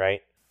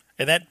 right?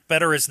 And that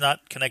better is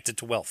not connected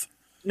to wealth.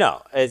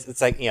 No,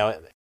 it's like,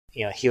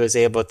 he was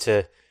able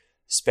to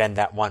spend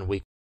that 1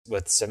 week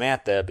with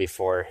Samantha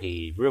before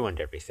he ruined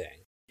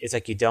everything. It's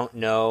like you don't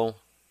know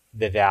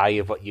the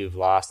value of what you've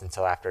lost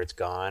until after it's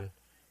gone.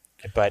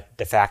 But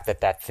the fact that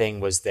that thing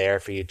was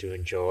there for you to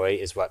enjoy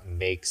is what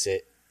makes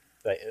it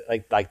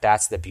like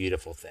that's the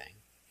beautiful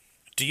thing.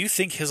 Do you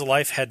think his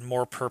life had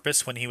more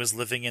purpose when he was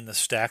living in the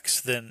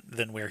stacks than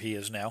where he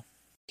is now?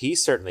 He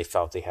certainly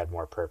felt he had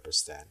more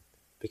purpose then,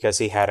 because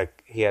he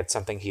had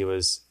something he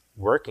was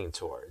working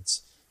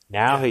towards.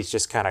 Now he's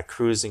just kind of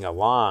cruising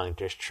along,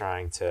 just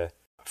trying to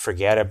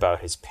forget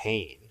about his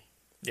pain.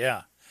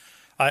 Yeah.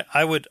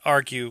 I would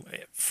argue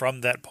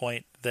from that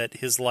point that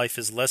his life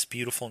is less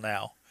beautiful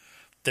now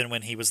than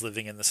when he was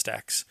living in the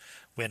stacks,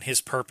 when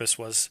his purpose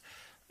was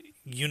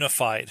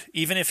unified.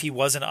 Even if he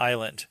was an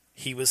island,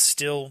 he was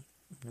still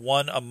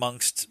one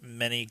amongst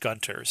many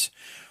Gunters,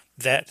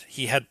 that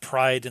he had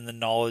pride in the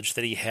knowledge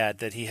that he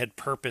had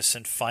purpose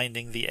in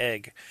finding the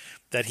egg,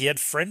 that he had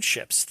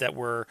friendships that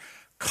were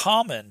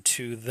common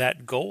to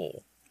that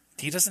goal.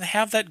 He doesn't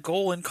have that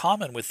goal in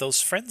common with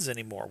those friends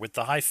anymore, with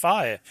the high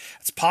five.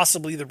 It's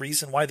possibly the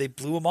reason why they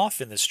blew him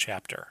off in this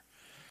chapter.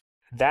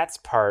 That's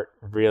part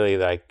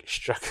really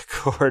struck a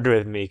chord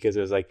with me, because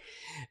it was like,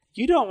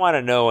 you don't want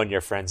to know when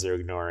your friends are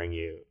ignoring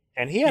you.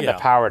 And he had the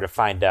power to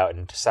find out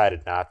and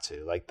decided not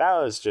to.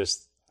 That was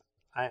just,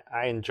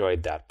 I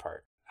enjoyed that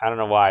part. I don't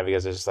know why,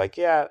 because it's just like,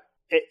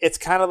 it's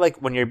kind of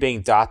like when you're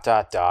being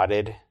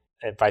dotted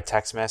by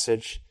text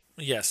message.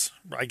 Yes,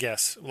 I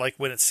guess. Like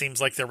when it seems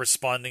like they're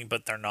responding,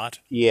 but they're not.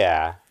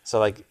 Yeah. So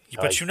but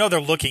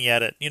they're looking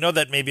at it. You know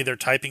that maybe they're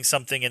typing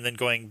something and then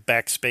going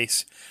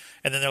backspace.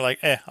 And then they're like,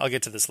 I'll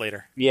get to this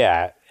later.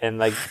 Yeah.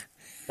 And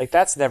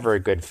that's never a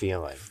good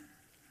feeling.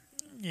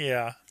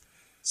 Yeah.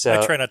 So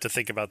I try not to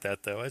think about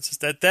that, though. It's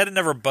just that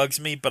never bugs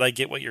me, but I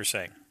get what you're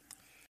saying.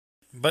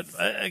 But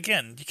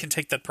again, you can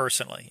take that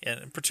personally,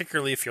 and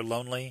particularly if you're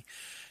lonely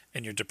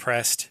and you're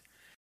depressed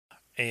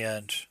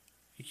and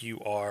you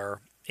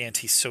are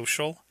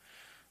antisocial,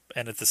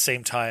 and at the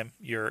same time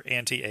you're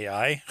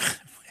anti-AI.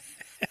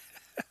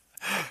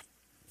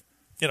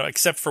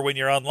 Except for when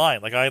you're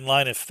online. Like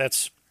online, if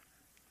that's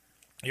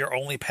your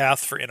only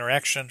path for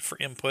interaction, for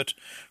input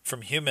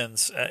from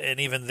humans, and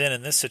even then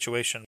in this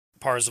situation,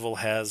 Parzival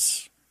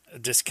has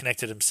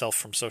disconnected himself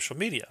from social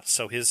media.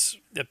 So he's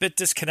a bit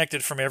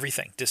disconnected from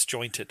everything,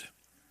 disjointed.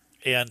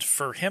 And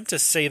for him to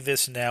say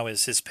this now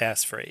as his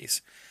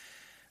passphrase,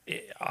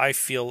 I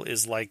feel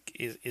is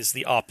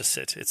the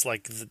opposite. It's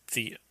like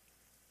the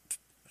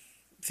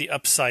the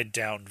upside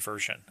down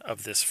version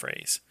of this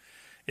phrase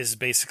is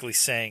basically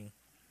saying,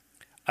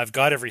 I've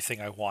got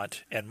everything I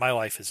want, and my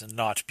life is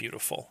not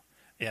beautiful.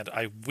 And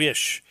I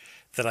wish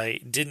that I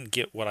didn't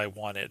get what I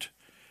wanted,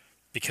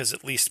 because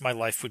at least my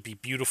life would be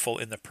beautiful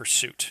in the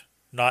pursuit,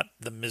 not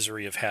the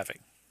misery of having.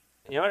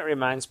 You know what it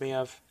reminds me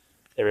of?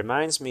 It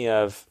reminds me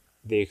of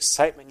the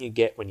excitement you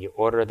get when you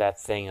order that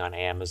thing on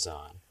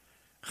Amazon.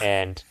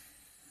 And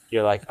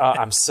you're like, oh,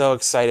 I'm so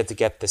excited to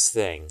get this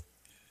thing.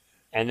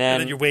 And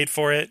then you wait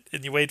for it,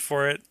 and you wait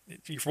for it.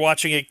 You're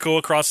watching it go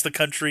across the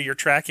country. You're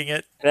tracking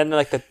it. And then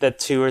like the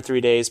 2 or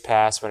 3 days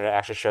pass when it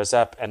actually shows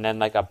up. And then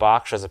like a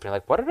box shows up, and you're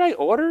like, what did I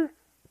order?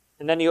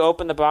 And then you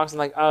open the box and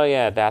like, oh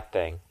yeah, that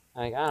thing.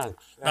 Like,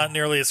 not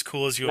nearly as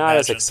cool as you not imagined.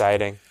 as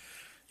exciting.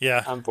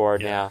 Yeah. I'm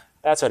bored now.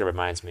 That's what it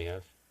reminds me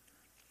of.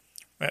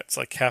 It's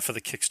like half of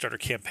the Kickstarter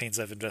campaigns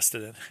I've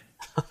invested in.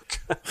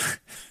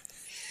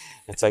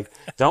 It's like,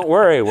 don't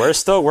worry, we're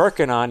still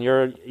working on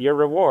your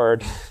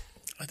reward.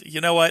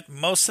 You know what?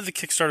 Most of the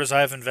Kickstarters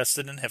I've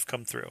invested in have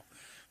come through.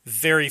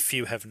 Very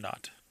few have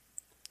not.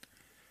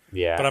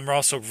 Yeah. But I'm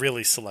also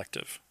really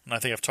selective. And I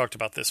think I've talked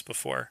about this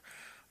before.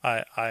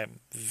 I'm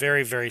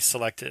very, very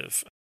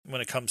selective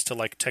when it comes to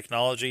like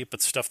technology,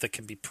 but stuff that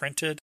can be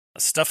printed,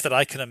 stuff that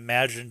I can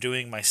imagine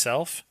doing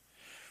myself.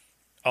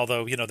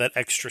 Although, that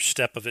extra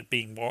step of it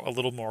being a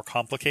little more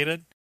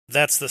complicated,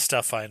 that's the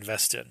stuff I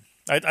invest in.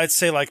 I'd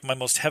say like my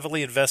most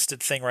heavily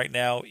invested thing right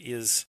now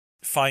is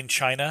Fine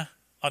China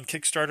on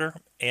Kickstarter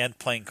and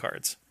playing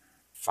cards.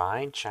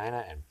 Fine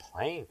China and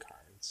playing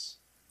cards?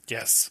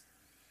 Yes.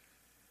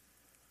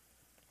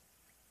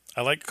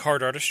 I like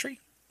card artistry,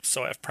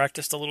 so I've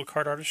practiced a little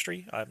card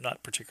artistry. I'm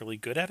not particularly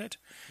good at it,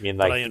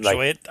 but I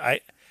enjoy it.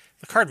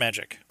 The card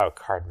magic. Oh,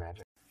 card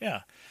magic.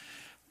 Yeah.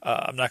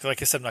 I'm not,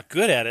 like I said, I'm not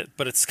good at it,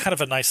 but it's kind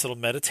of a nice little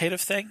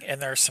meditative thing,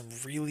 and there are some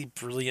really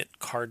brilliant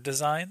card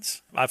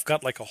designs. I've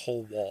got like a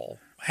whole wall,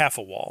 half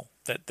a wall,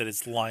 that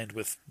is lined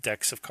with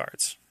decks of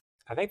cards.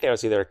 I think there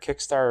was either a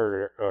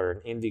Kickstarter or an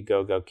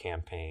Indiegogo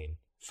campaign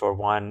for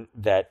one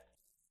that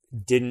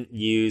didn't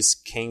use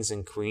kings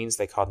and queens.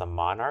 They called them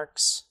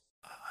monarchs.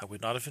 I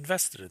would not have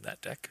invested in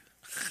that deck.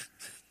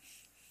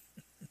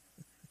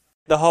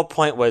 The whole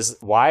point was,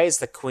 why is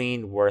the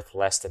queen worth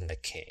less than the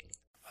king?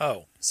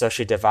 Oh. So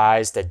she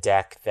devised a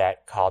deck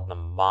that called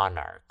them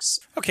monarchs.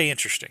 Okay,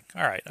 interesting.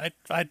 All right,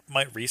 I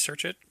might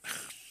research it.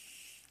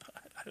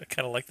 I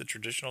kind of like the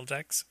traditional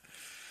decks.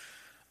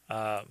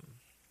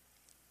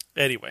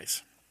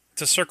 Anyways,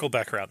 to circle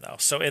back around though.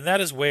 So, and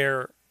that is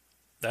where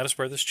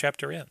this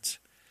chapter ends.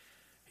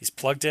 He's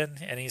plugged in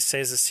and he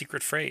says a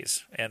secret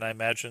phrase, and I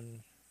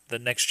imagine the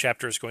next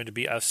chapter is going to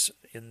be us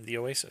in the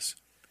Oasis.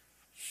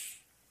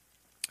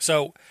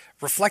 So,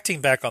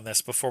 reflecting back on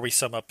this before we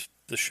sum up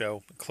the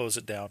show and close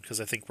it down, because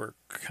I think we're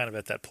kind of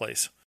at that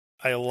place.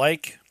 I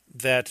like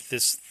that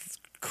this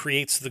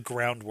creates the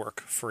groundwork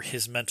for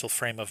his mental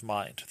frame of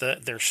mind.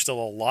 That there's still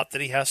a lot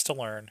that he has to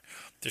learn.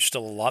 There's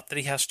still a lot that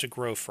he has to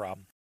grow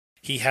from.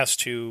 He has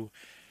to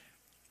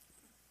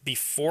be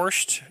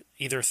forced,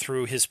 either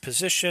through his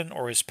position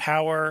or his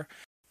power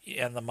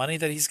and the money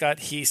that he's got,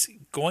 he's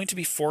going to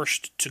be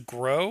forced to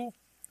grow,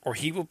 or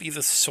he will be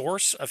the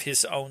source of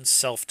his own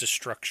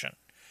self-destruction.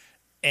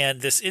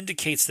 And this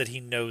indicates that he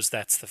knows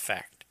that's the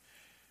fact.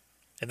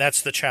 And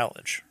that's the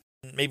challenge.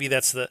 Maybe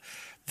that's the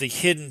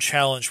hidden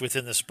challenge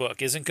within this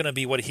book. Isn't going to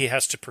be what he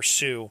has to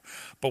pursue,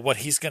 but what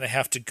he's going to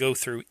have to go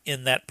through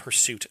in that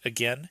pursuit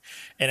again.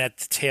 And at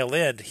the tail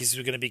end, he's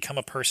going to become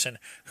a person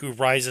who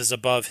rises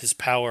above his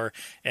power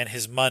and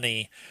his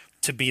money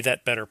to be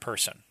that better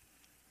person.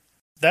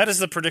 That is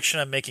the prediction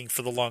I'm making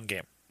for the long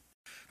game.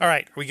 All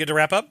right, are we good to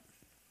wrap up?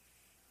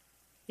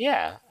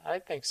 Yeah, I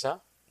think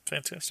so.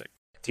 Fantastic.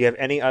 Do you have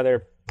any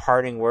other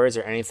parting words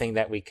or anything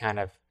that we kind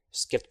of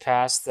skipped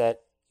past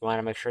that you want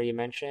to make sure you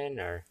mention?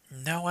 Or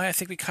no, I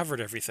think we covered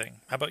everything.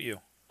 How about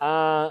you?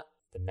 The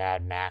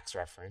Mad Max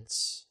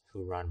reference,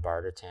 Who Run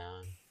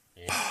Bartertown.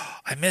 Yeah.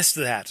 I missed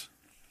that.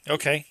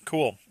 Okay,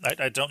 cool.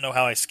 I don't know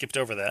how I skipped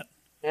over that.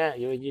 Yeah,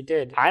 you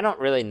did. I don't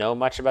really know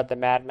much about the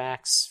Mad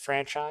Max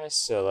franchise,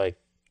 so like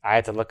I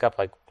had to look up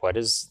like what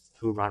is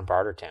Who Run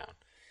Bartertown.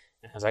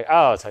 And I was like,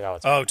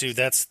 oh, dude,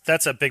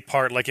 that's a big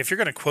part. Like if you're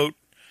gonna quote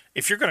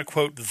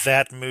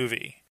that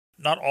movie,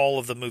 not all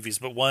of the movies,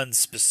 but one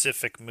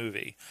specific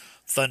movie,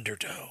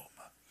 Thunderdome,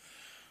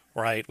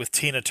 right, with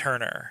Tina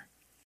Turner.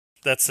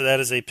 That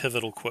is a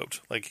pivotal quote.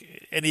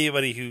 Like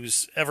anybody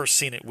who's ever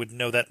seen it would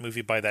know that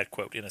movie by that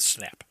quote in a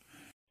snap.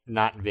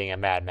 Not being a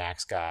Mad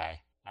Max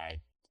guy,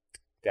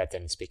 that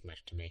didn't speak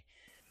much to me.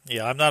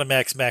 Yeah, I'm not a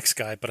Max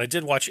guy, but I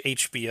did watch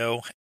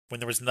HBO when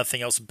there was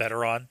nothing else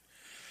better on.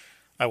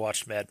 I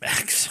watched Mad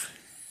Max.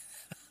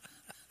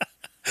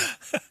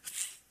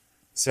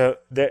 So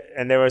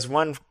there was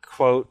one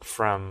quote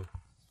from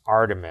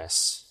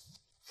Artemis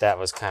that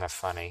was kind of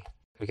funny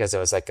because it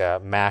was like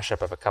a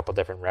mashup of a couple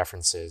different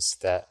references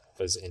that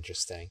was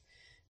interesting.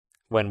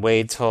 When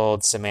Wade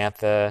told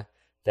Samantha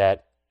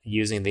that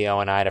using the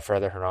O&I to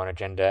further her own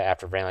agenda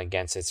after railing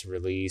against its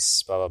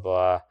release, blah, blah,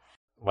 blah,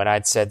 When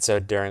I'd said so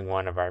during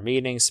one of our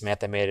meetings,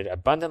 Samantha made it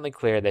abundantly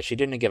clear that she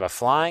didn't give a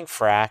flying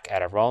frack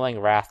at a rolling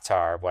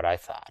Rathtar what I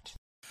thought.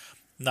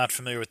 Not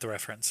familiar with the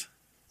reference.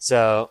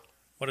 So,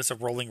 What is a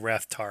rolling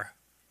Rathtar?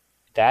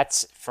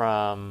 that's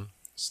from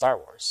Star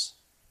Wars.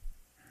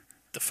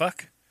 The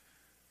fuck?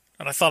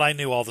 And I thought I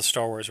knew all the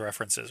Star Wars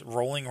references.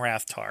 Rolling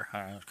Rathtar.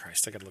 Oh,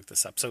 Christ, I gotta look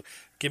this up. So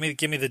give me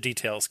the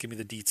details. Give me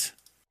the deets.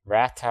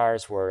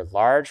 Rathars were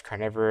large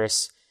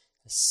carnivorous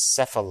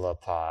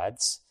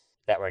cephalopods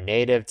that were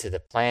native to the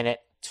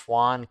planet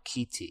Tuan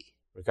Kiti.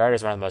 Regarded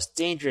as one of the most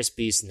dangerous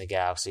beasts in the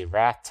galaxy,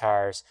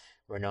 Rathars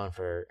were known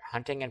for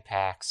hunting in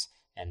packs,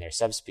 and their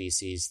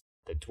subspecies,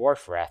 the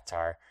dwarf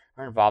Rathtar,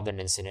 were involved in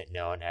an incident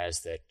known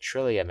as the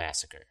Trillia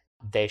Massacre.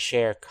 They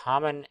share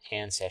common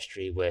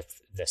ancestry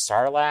with the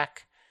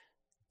Sarlacc,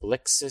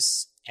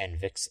 Blixus, and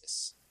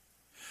Vixus.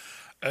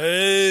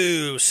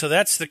 Oh, so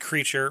that's the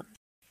creature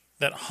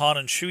that Han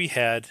and Chewie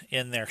had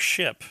in their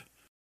ship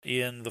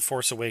in The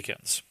Force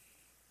Awakens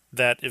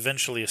that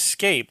eventually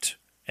escaped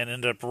and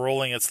ended up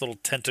rolling its little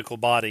tentacle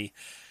body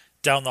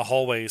down the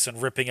hallways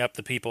and ripping up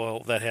the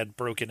people that had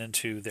broken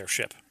into their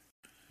ship.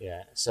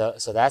 Yeah, so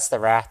that's the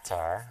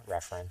Rathtar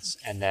reference.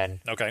 And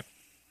then Okay.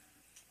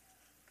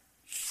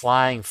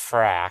 Flying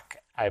Frack,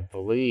 I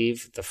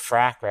believe the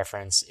frack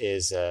reference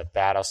is a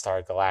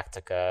Battlestar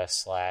Galactica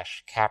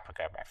 /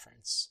 Caprica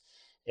reference.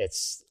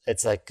 It's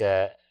like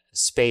a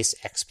space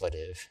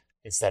expletive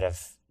instead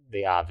of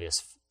the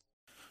obvious.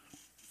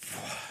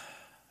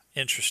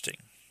 Interesting.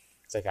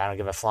 It's like I don't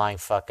give a flying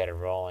fuck at a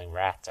rolling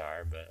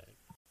Rathtar, but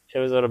it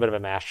was a little bit of a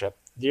mashup.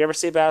 Do you ever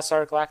see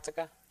Battlestar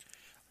Galactica?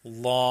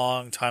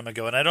 Long time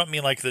ago. And I don't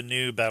mean like the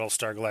new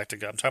Battlestar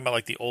Galactica. I'm talking about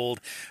like the old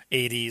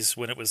 80s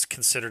when it was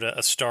considered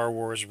a Star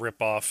Wars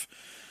ripoff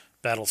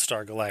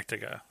Battlestar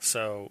Galactica.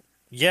 So,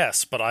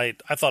 yes, but I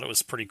thought it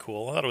was pretty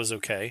cool. I thought it was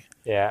okay.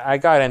 Yeah, I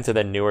got into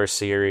the newer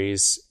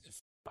series.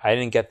 I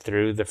didn't get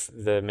through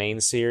the main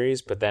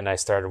series, but then I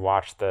started to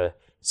watch the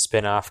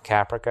spin-off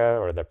Caprica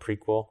or the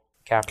prequel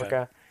Caprica.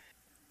 Okay.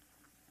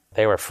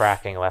 They were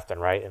fracking left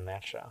and right in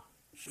that show.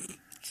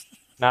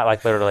 Not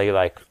like literally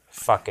like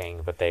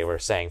fucking, but they were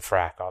saying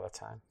frack all the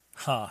time.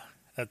 Huh.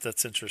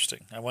 That's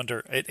interesting. I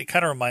wonder, it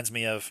kind of reminds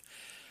me of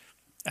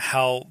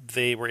how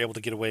they were able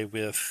to get away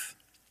with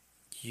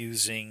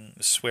using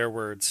swear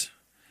words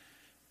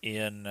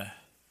in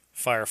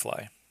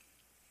Firefly.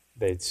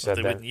 They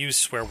wouldn't use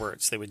swear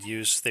words. They would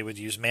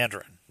use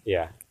Mandarin.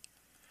 Yeah.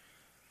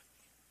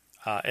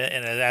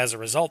 And as a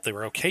result, they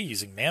were okay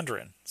using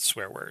Mandarin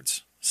swear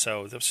words.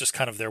 So that was just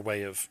kind of their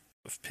way of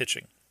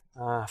pitching.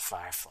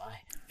 Firefly.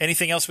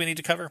 Anything else we need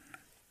to cover?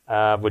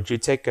 Would you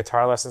take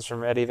guitar lessons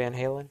from Eddie Van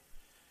Halen?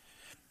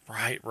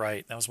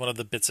 Right. That was one of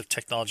the bits of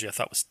technology I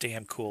thought was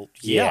damn cool.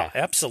 Yeah,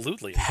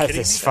 absolutely. That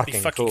is That'd be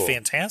fucking cool.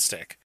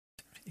 Fantastic.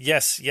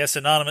 Yes,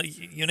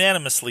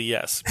 unanimously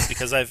yes.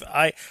 Because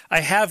I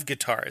have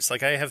guitars,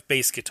 like I have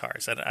bass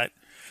guitars, and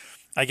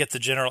I get the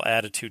general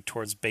attitude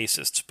towards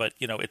bassists, but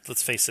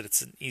let's face it,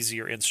 it's an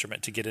easier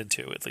instrument to get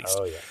into, at least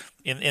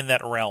in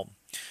that realm.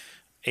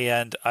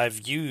 And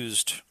I've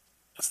used,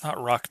 it's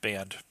not Rock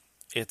Band,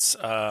 it's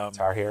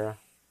Guitar Hero.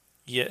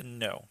 Yeah,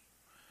 no,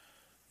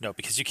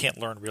 because you can't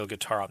learn real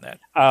guitar on that.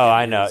 Oh,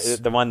 I know.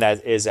 The one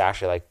that is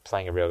actually like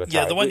playing a real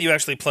guitar. Yeah, the one you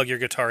actually plug your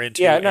guitar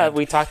into. Yeah, no,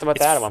 we talked about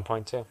that at one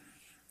point too.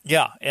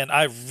 Yeah, and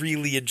I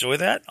really enjoy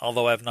that,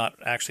 although I've not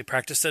actually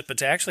practiced it. But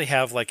to actually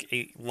have like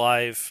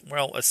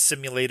a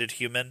simulated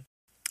human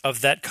of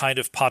that kind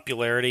of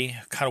popularity,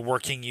 kind of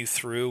working you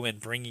through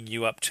and bringing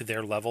you up to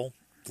their level,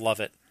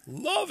 love it.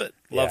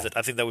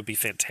 I think that would be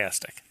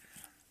fantastic.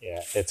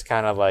 Yeah, it's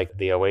kind of like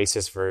the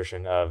Oasis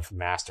version of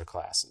master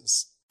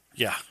classes.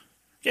 Yeah.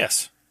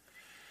 Yes.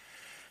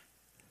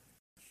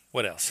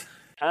 What else?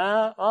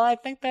 Well, I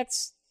think that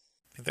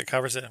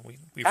covers it.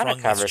 We've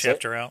run this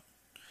chapter out.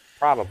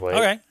 Probably.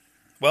 Okay.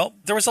 Well,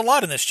 there was a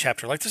lot in this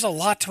chapter. Like, there's a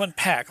lot to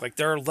unpack. Like,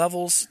 there are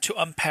levels to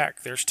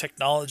unpack. There's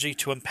technology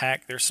to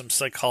unpack. There's some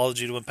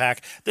psychology to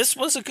unpack. This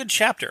was a good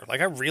chapter.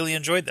 Like, I really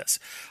enjoyed this.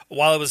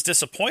 While I was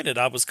disappointed,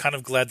 I was kind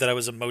of glad that I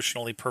was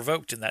emotionally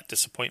provoked in that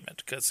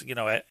disappointment because,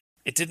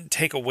 it didn't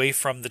take away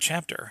from the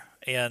chapter.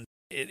 And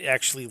it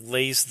actually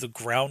lays the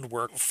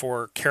groundwork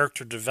for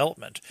character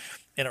development.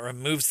 And it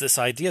removes this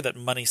idea that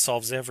money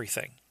solves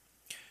everything.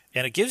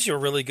 And it gives you a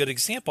really good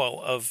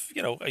example of,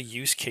 a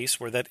use case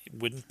where that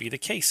wouldn't be the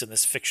case in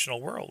this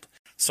fictional world.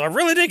 So I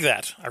really dig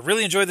that. I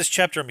really enjoyed this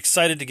chapter. I'm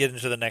excited to get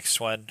into the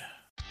next one.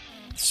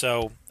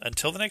 So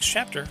until the next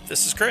chapter,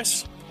 this is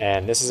Chris.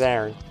 And this is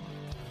Aaron.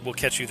 We'll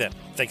catch you then.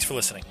 Thanks for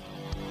listening.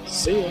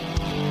 See ya.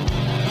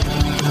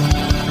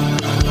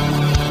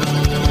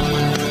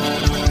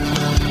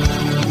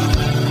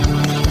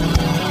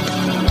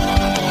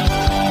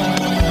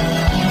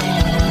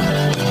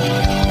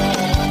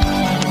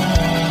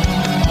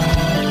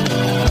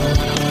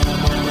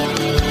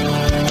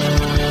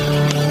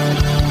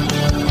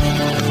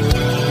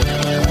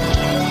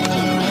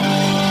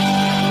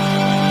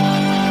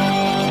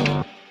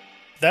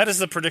 That is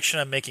the prediction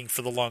I'm making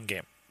for the long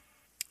game.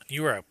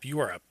 You are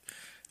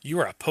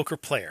a poker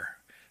player.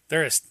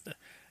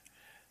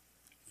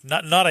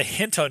 Not a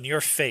hint on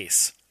your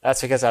face.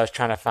 That's because I was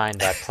trying to find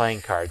that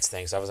playing cards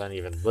thing, so I wasn't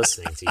even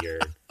listening to your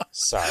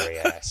sorry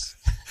ass.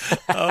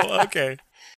 Oh, okay.